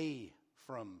away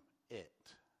from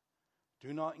it.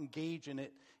 Do not engage in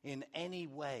it in any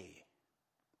way."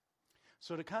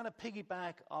 So to kind of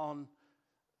piggyback on,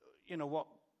 what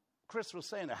Chris was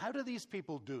saying, how do these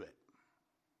people do it?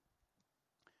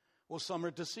 Well, some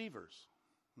are deceivers.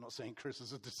 I'm not saying Chris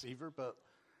is a deceiver, but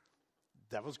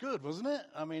that was good, wasn't it?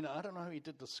 I mean, I don't know how he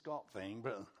did the Scott thing,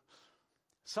 but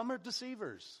some are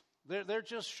deceivers. They're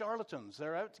just charlatans.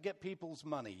 They're out to get people's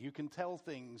money. You can tell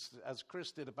things, as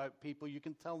Chris did about people, you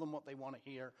can tell them what they want to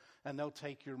hear, and they'll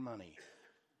take your money.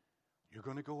 You're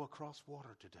going to go across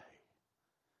water today.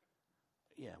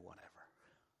 Yeah, whatever.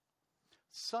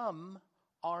 Some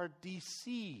are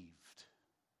deceived.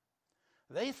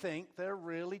 They think they're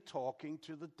really talking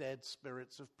to the dead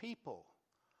spirits of people,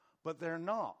 but they're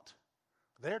not.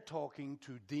 They're talking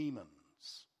to demons.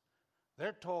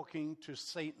 They're talking to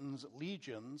Satan's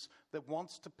legions that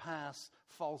wants to pass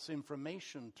false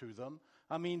information to them.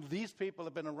 I mean, these people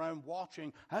have been around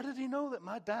watching. How did he know that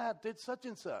my dad did such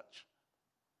and such?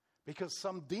 Because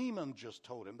some demon just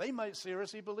told him. They might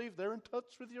seriously believe they're in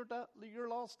touch with your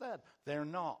lost dad. They're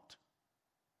not.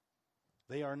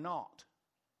 They are not.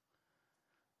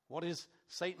 What is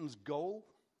Satan's goal?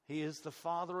 He is the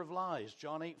father of lies.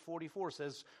 John 8:44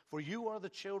 says, "For you are the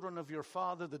children of your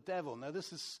father, the devil." Now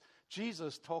this is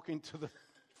Jesus talking to the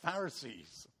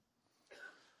Pharisees.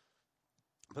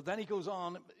 But then he goes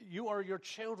on, "You are your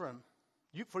children.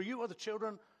 For you are the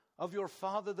children of your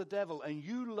father, the devil, and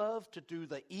you love to do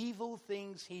the evil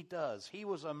things he does. He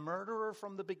was a murderer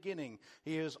from the beginning.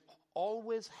 He has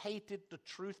always hated the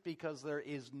truth because there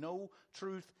is no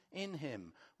truth in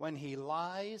him. When he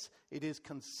lies, it is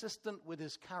consistent with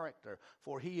his character,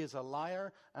 for he is a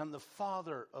liar and the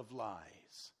father of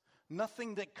lies.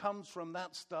 Nothing that comes from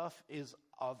that stuff is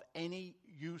of any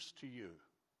use to you,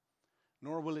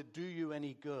 nor will it do you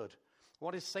any good.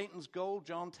 What is Satan's goal?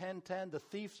 John 10:10, "The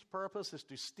thief's purpose is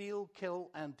to steal, kill,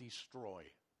 and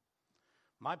destroy.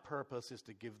 My purpose is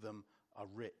to give them a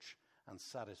rich and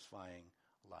satisfying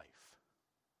life."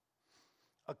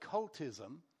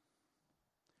 Occultism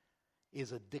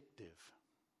is addictive.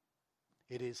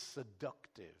 It is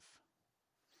seductive.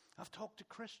 I've talked to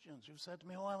Christians who've said to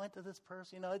me, I went to this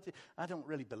person, I don't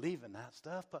really believe in that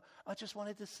stuff, but I just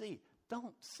wanted to see.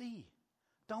 Don't see.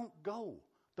 Don't go.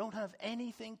 Don't have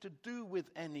anything to do with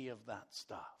any of that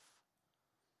stuff.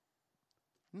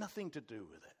 Nothing to do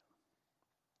with it.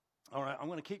 All right, I'm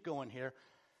going to keep going here.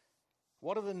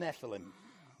 What are the Nephilim?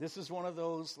 This is one of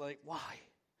those, why?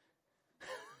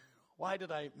 Why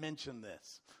did I mention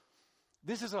this?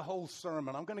 This is a whole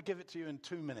sermon. I'm going to give it to you in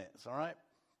 2 minutes, all right?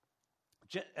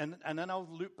 And then I'll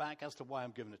loop back as to why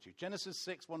I'm giving it to you. Genesis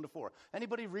 6, 1-4.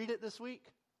 Anybody read it this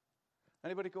week?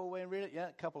 Anybody go away and read it? Yeah,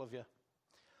 a couple of you. It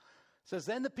says,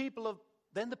 Then the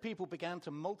people began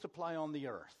to multiply on the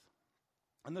earth,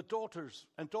 and daughters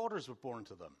were born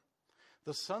to them.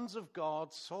 The sons of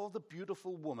God saw the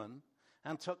beautiful woman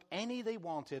and took any they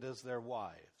wanted as their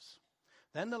wives.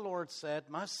 Then the Lord said,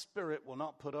 My spirit will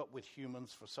not put up with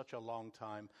humans for such a long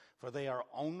time, for they are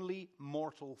only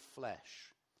mortal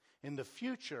flesh. In the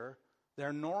future,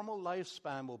 their normal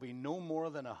lifespan will be no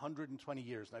more than 120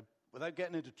 years. Now, without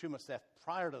getting into too much stuff,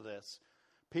 prior to this,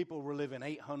 people were living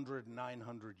 800,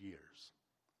 900 years.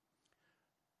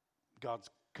 God's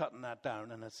cutting that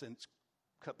down and has since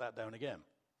cut that down again.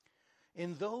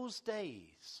 In those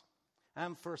days,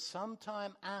 and for some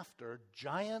time after,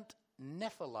 giant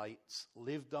Nephilites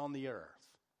lived on the earth.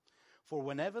 For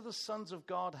whenever the sons of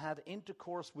God had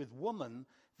intercourse with woman,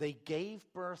 they gave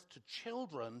birth to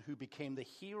children who became the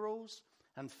heroes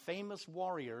and famous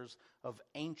warriors of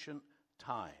ancient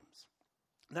times.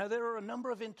 Now, there are a number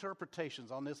of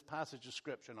interpretations on this passage of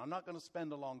Scripture, and I'm not going to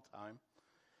spend a long time.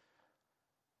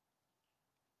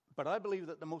 But I believe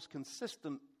that the most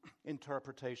consistent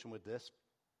interpretation with this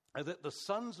is that the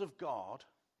sons of God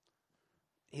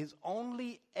is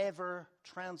only ever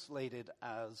translated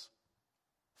as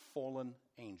fallen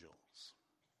angels.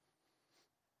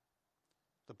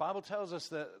 The Bible tells us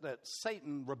that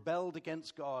Satan rebelled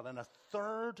against God, and a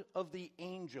third of the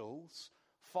angels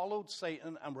followed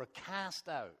Satan and were cast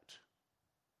out.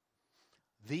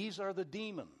 These are the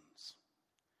demons.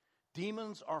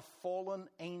 Demons are fallen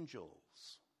angels.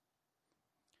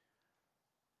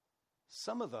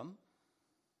 Some of them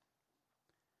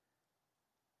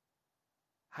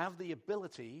have the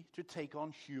ability to take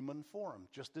on human form,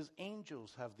 just as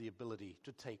angels have the ability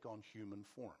to take on human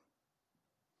form.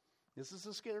 This is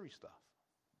the scary stuff.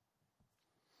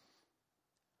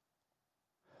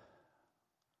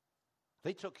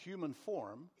 They took human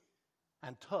form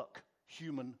and took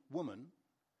human woman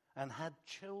and had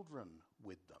children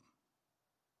with them.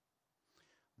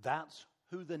 That's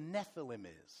who the Nephilim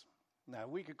is. Now,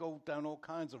 we could go down all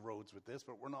kinds of roads with this,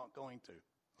 but we're not going to.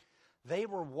 They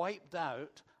were wiped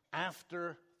out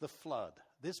after the flood.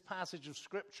 This passage of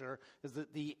Scripture is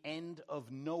at the end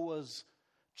of Noah's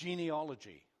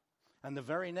genealogy. And the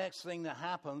very next thing that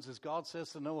happens is God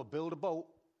says to Noah, build a boat.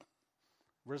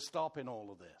 We're stopping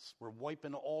all of this. We're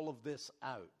wiping all of this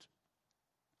out.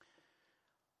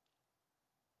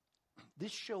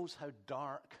 This shows how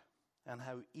dark and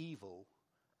how evil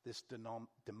this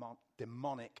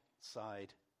demonic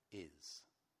side is.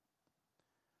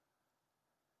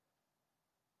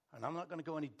 And I'm not going to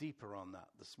go any deeper on that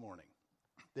this morning.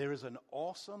 There is an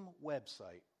awesome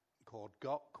website called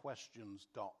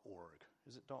gotquestions.org.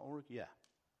 Is it .org? Yeah.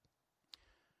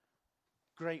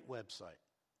 Great website.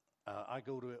 I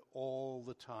go to it all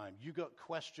the time. You got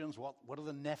questions, what are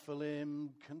the Nephilim?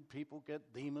 Can people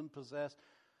get demon-possessed?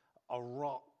 A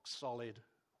rock-solid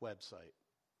website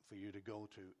for you to go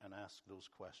to and ask those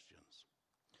questions.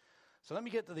 So let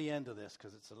me get to the end of this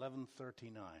because it's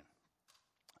 11:39.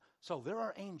 So there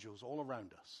are angels all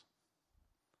around us.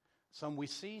 Some we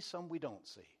see, some we don't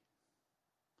see.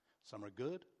 Some are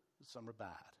good, some are bad.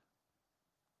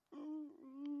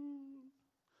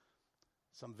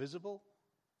 Some visible,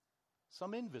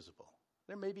 some invisible.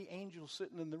 There may be angels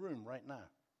sitting in the room right now.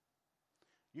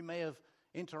 You may have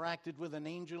interacted with an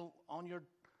angel on your...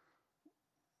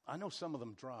 I know some of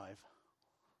them drive.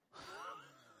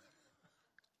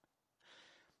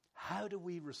 How do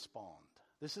we respond?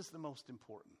 This is the most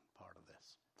important part of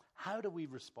this. How do we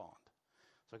respond?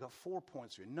 So I've got 4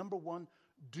 points here. Number one,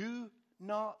 do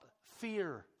not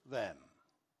fear them.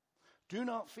 Do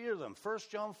not fear them. 1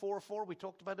 John 4:4, we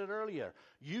talked about it earlier.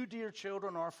 You, dear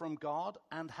children, are from God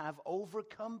and have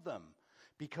overcome them,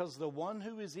 because the one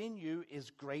who is in you is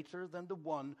greater than the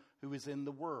one who is in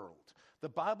the world. The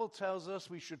Bible tells us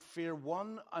we should fear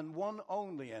one and one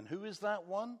only. And who is that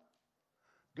one?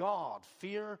 God.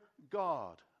 Fear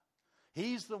God.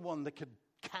 He's the one that could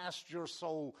cast your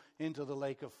soul into the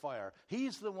lake of fire.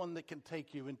 He's the one that can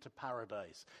take you into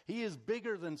paradise. He is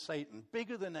bigger than Satan,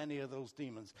 bigger than any of those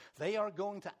demons. They are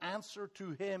going to answer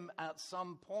to him at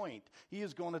some point. He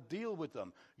is going to deal with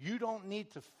them. You don't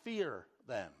need to fear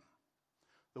them.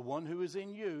 The one who is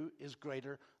in you is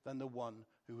greater than the one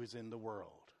who is in the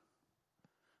world.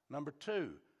 Number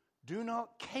two, do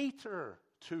not cater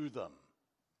to them.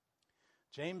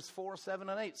 James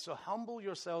 4:7-8. So humble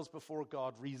yourselves before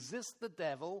God, resist the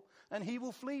devil, and he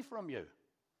will flee from you.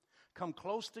 Come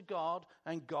close to God,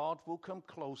 and God will come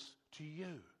close to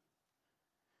you.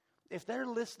 If they're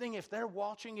listening, if they're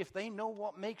watching, if they know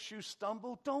what makes you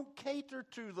stumble, don't cater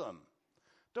to them.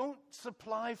 Don't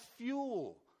supply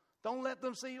fuel. Don't let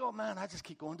them say, oh man, I just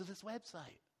keep going to this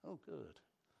website. Oh, good.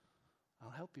 I'll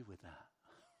help you with that.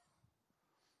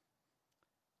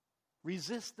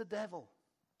 Resist the devil,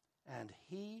 and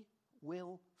he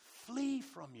will flee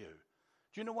from you.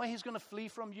 Do you know why he's going to flee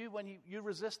from you when you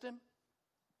resist him?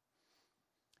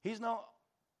 He's not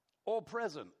all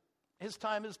present. His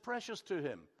time is precious to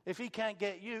him. If he can't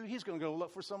get you, he's going to go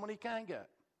look for someone he can get.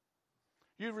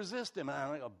 You resist him.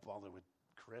 I'm not going to bother with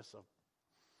Chris. I'll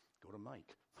go to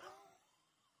Mike.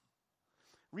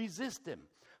 Resist him.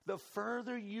 The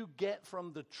further you get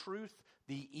from the truth,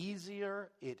 the easier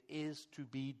it is to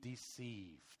be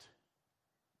deceived.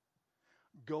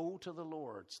 Go to the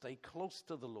Lord. Stay close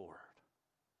to the Lord.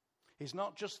 He's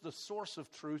not just the source of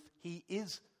truth. He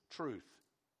is truth.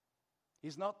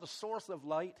 He's not the source of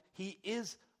light. He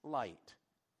is light.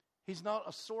 He's not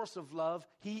a source of love.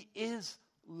 He is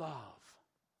love.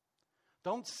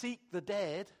 Don't seek the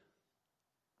dead.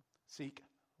 Seek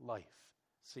life.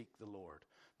 Seek the Lord.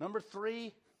 Number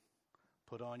 3,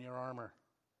 put on your armor.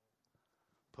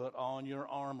 Put on your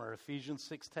armor. Ephesians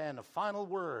 6:10, a final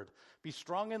word. Be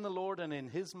strong in the Lord and in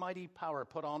his mighty power.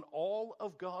 Put on all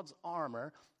of God's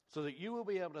armor so that you will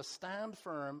be able to stand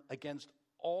firm against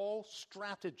all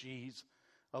strategies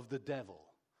of the devil.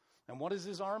 And what is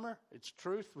his armor? It's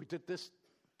truth. We did this,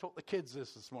 taught the kids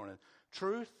this morning.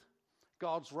 Truth,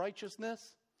 God's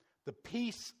righteousness, the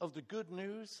peace of the good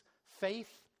news, faith,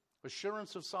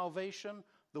 assurance of salvation,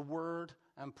 the word,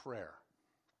 and prayer.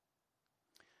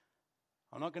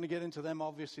 I'm not going to get into them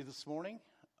obviously this morning.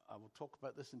 I will talk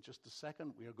about this in just a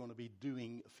second. We are going to be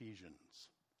doing Ephesians.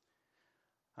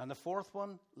 And the fourth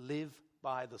one, live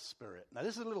by the Spirit. Now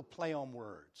this is a little play on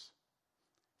words.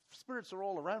 Spirits are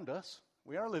all around us.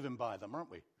 We are living by them,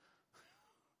 aren't we?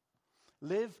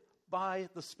 Live by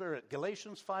the Spirit.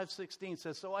 Galatians 5:16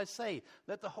 says, so I say,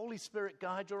 let the Holy Spirit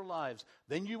guide your lives.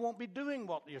 Then you won't be doing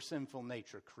what your sinful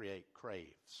nature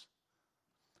craves.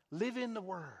 Live in the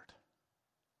Word.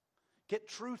 Get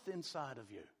truth inside of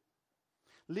you.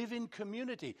 Live in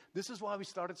community. This is why we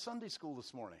started Sunday school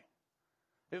this morning.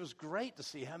 It was great to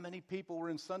see how many people were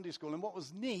in Sunday school. And what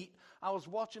was neat, I was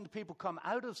watching the people come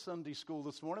out of Sunday school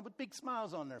this morning with big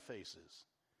smiles on their faces.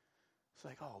 It's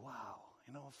like, oh, wow.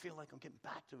 I feel like I'm getting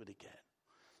back to it again.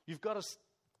 You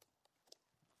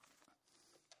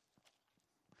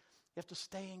have to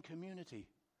stay in community.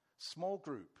 Small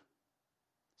group.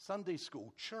 Sunday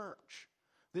school. Church.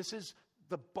 This is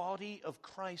the body of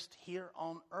Christ here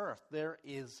on earth. There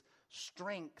is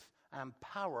strength and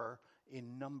power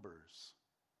in numbers.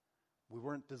 We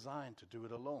weren't designed to do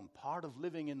it alone. Part of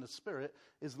living in the Spirit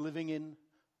is living in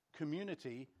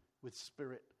community with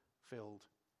Spirit-filled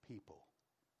people.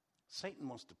 Satan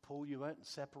wants to pull you out and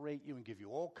separate you and give you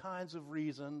all kinds of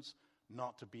reasons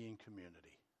not to be in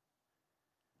community.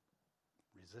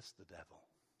 Resist the devil,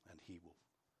 and he will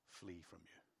flee from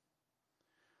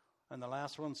you. And the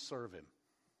last one, serve him.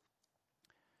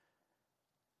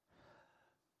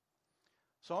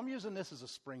 So I'm using this as a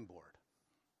springboard.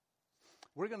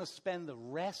 We're going to spend the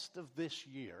rest of this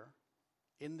year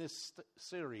in this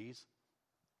series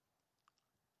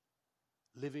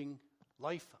living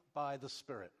life by the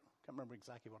Spirit. Can't remember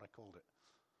exactly what I called it.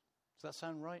 Does that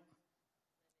sound right?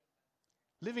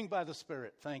 Living by the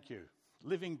Spirit. Thank you.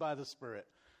 Living by the Spirit.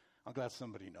 I'm glad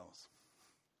somebody knows.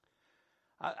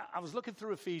 I was looking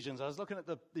through Ephesians. I was looking at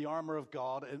the armor of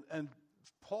God, and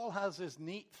Paul has this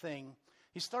neat thing.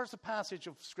 He starts a passage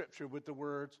of Scripture with the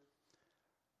words,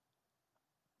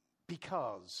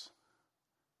 because,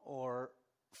 or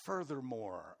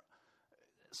furthermore.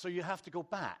 So you have to go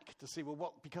back to see, well,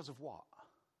 what? Because of what?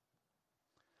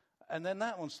 And then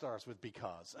that one starts with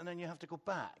because. And then you have to go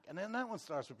back. And then that one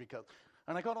starts with because.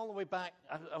 And I got all the way back.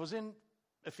 I was in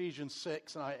Ephesians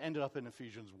 6, and I ended up in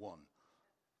Ephesians 1.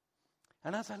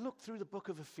 And as I looked through the book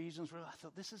of Ephesians, I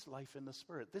thought, this is life in the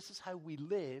Spirit. This is how we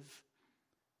live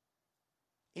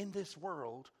in this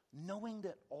world, knowing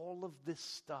that all of this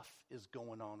stuff is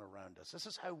going on around us. This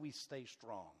is how we stay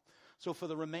strong. So for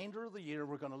the remainder of the year,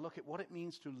 we're going to look at what it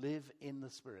means to live in the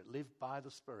Spirit, live by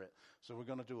the Spirit. So we're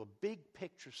going to do a big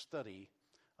picture study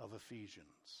of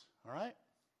Ephesians. All right?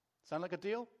 Sound like a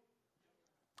deal?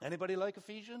 Anybody like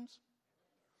Ephesians?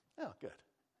 Oh, good.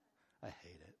 I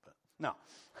hate it, but no.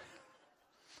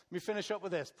 Let me finish up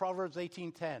with this. Proverbs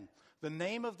 18:10. The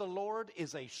name of the Lord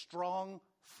is a strong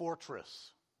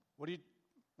fortress. What do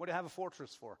you have a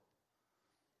fortress for?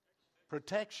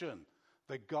 Protection.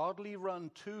 The godly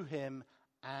run to him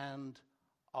and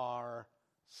are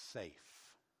safe.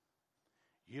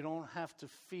 You don't have to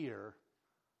fear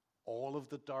all of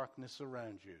the darkness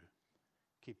around you.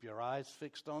 Keep your eyes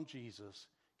fixed on Jesus.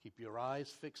 Keep your eyes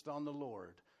fixed on the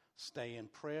Lord. Stay in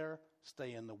prayer,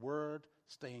 stay in the Word,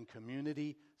 stay in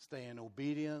community, stay in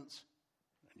obedience,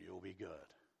 and you'll be good.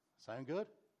 Sound good?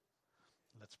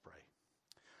 Let's pray.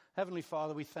 Heavenly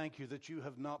Father, we thank you that you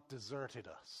have not deserted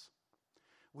us.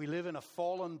 We live in a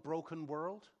fallen, broken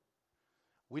world.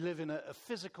 We live in a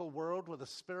physical world with a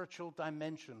spiritual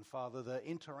dimension, Father, that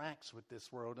interacts with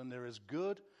this world. And there is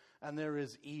good and there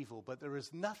is evil. But there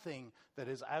is nothing that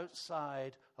is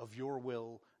outside of your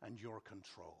will and your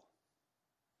control.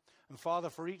 And Father,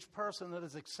 for each person that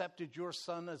has accepted your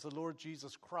Son as the Lord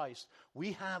Jesus Christ,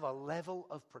 we have a level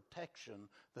of protection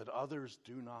that others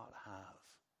do not have.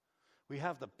 We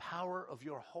have the power of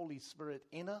your Holy Spirit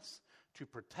in us to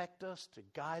protect us, to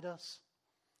guide us,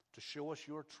 to show us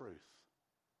your truth.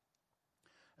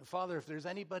 And Father, if there's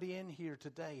anybody in here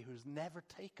today who's never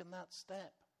taken that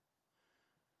step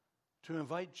to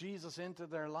invite Jesus into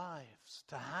their lives,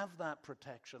 to have that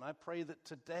protection, I pray that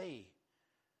today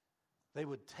they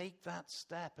would take that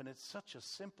step, and it's such a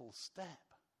simple step.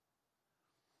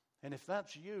 And if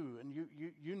that's you, and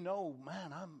you know,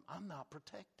 man, I'm not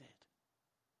protected.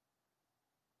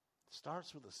 It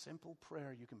starts with a simple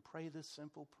prayer. You can pray this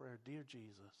simple prayer. Dear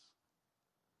Jesus,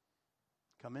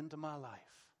 come into my life.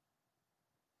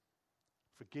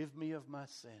 Forgive me of my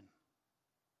sin.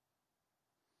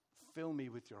 Fill me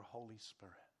with your Holy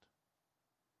Spirit.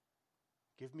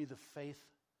 Give me the faith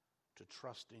to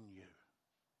trust in you.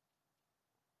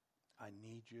 I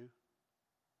need you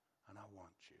and I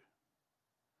want you.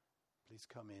 Please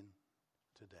come in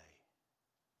today.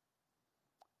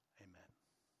 Amen.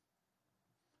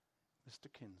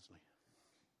 Mr. Kinsley.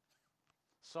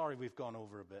 Sorry we've gone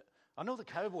over a bit. I know the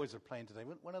Cowboys are playing today.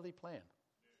 When are they playing?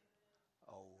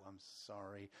 Oh, I'm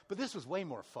sorry. But this was way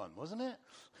more fun, wasn't it?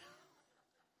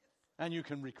 And you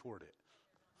can record it.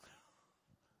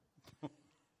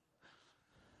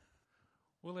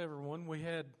 Well, everyone, we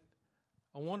had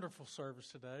a wonderful service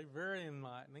today, very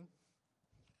enlightening.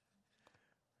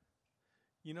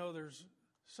 You know, there's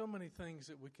so many things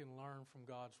that we can learn from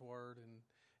God's Word,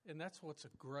 and that's what's a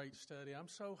great study. I'm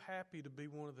so happy to be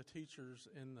one of the teachers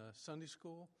in the Sunday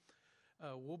school.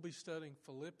 We'll be studying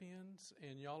Philippians,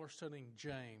 and y'all are studying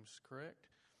James, correct?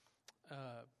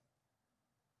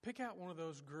 Pick out one of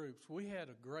those groups. We had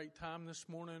a great time this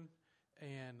morning,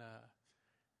 and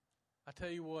I tell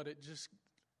you what,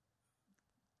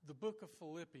 the book of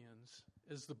Philippians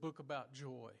is the book about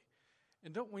joy.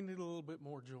 And don't we need a little bit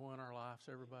more joy in our lives,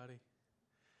 everybody?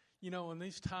 You know, in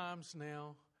these times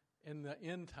now, in the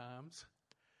end times,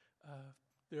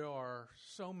 there are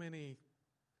so many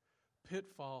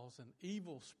pitfalls and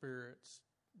evil spirits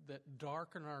that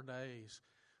darken our days.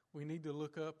 We need to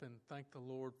look up and thank the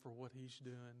Lord for what He's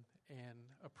doing and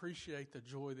appreciate the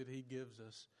joy that He gives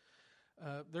us.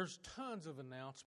 There's tons of announcements.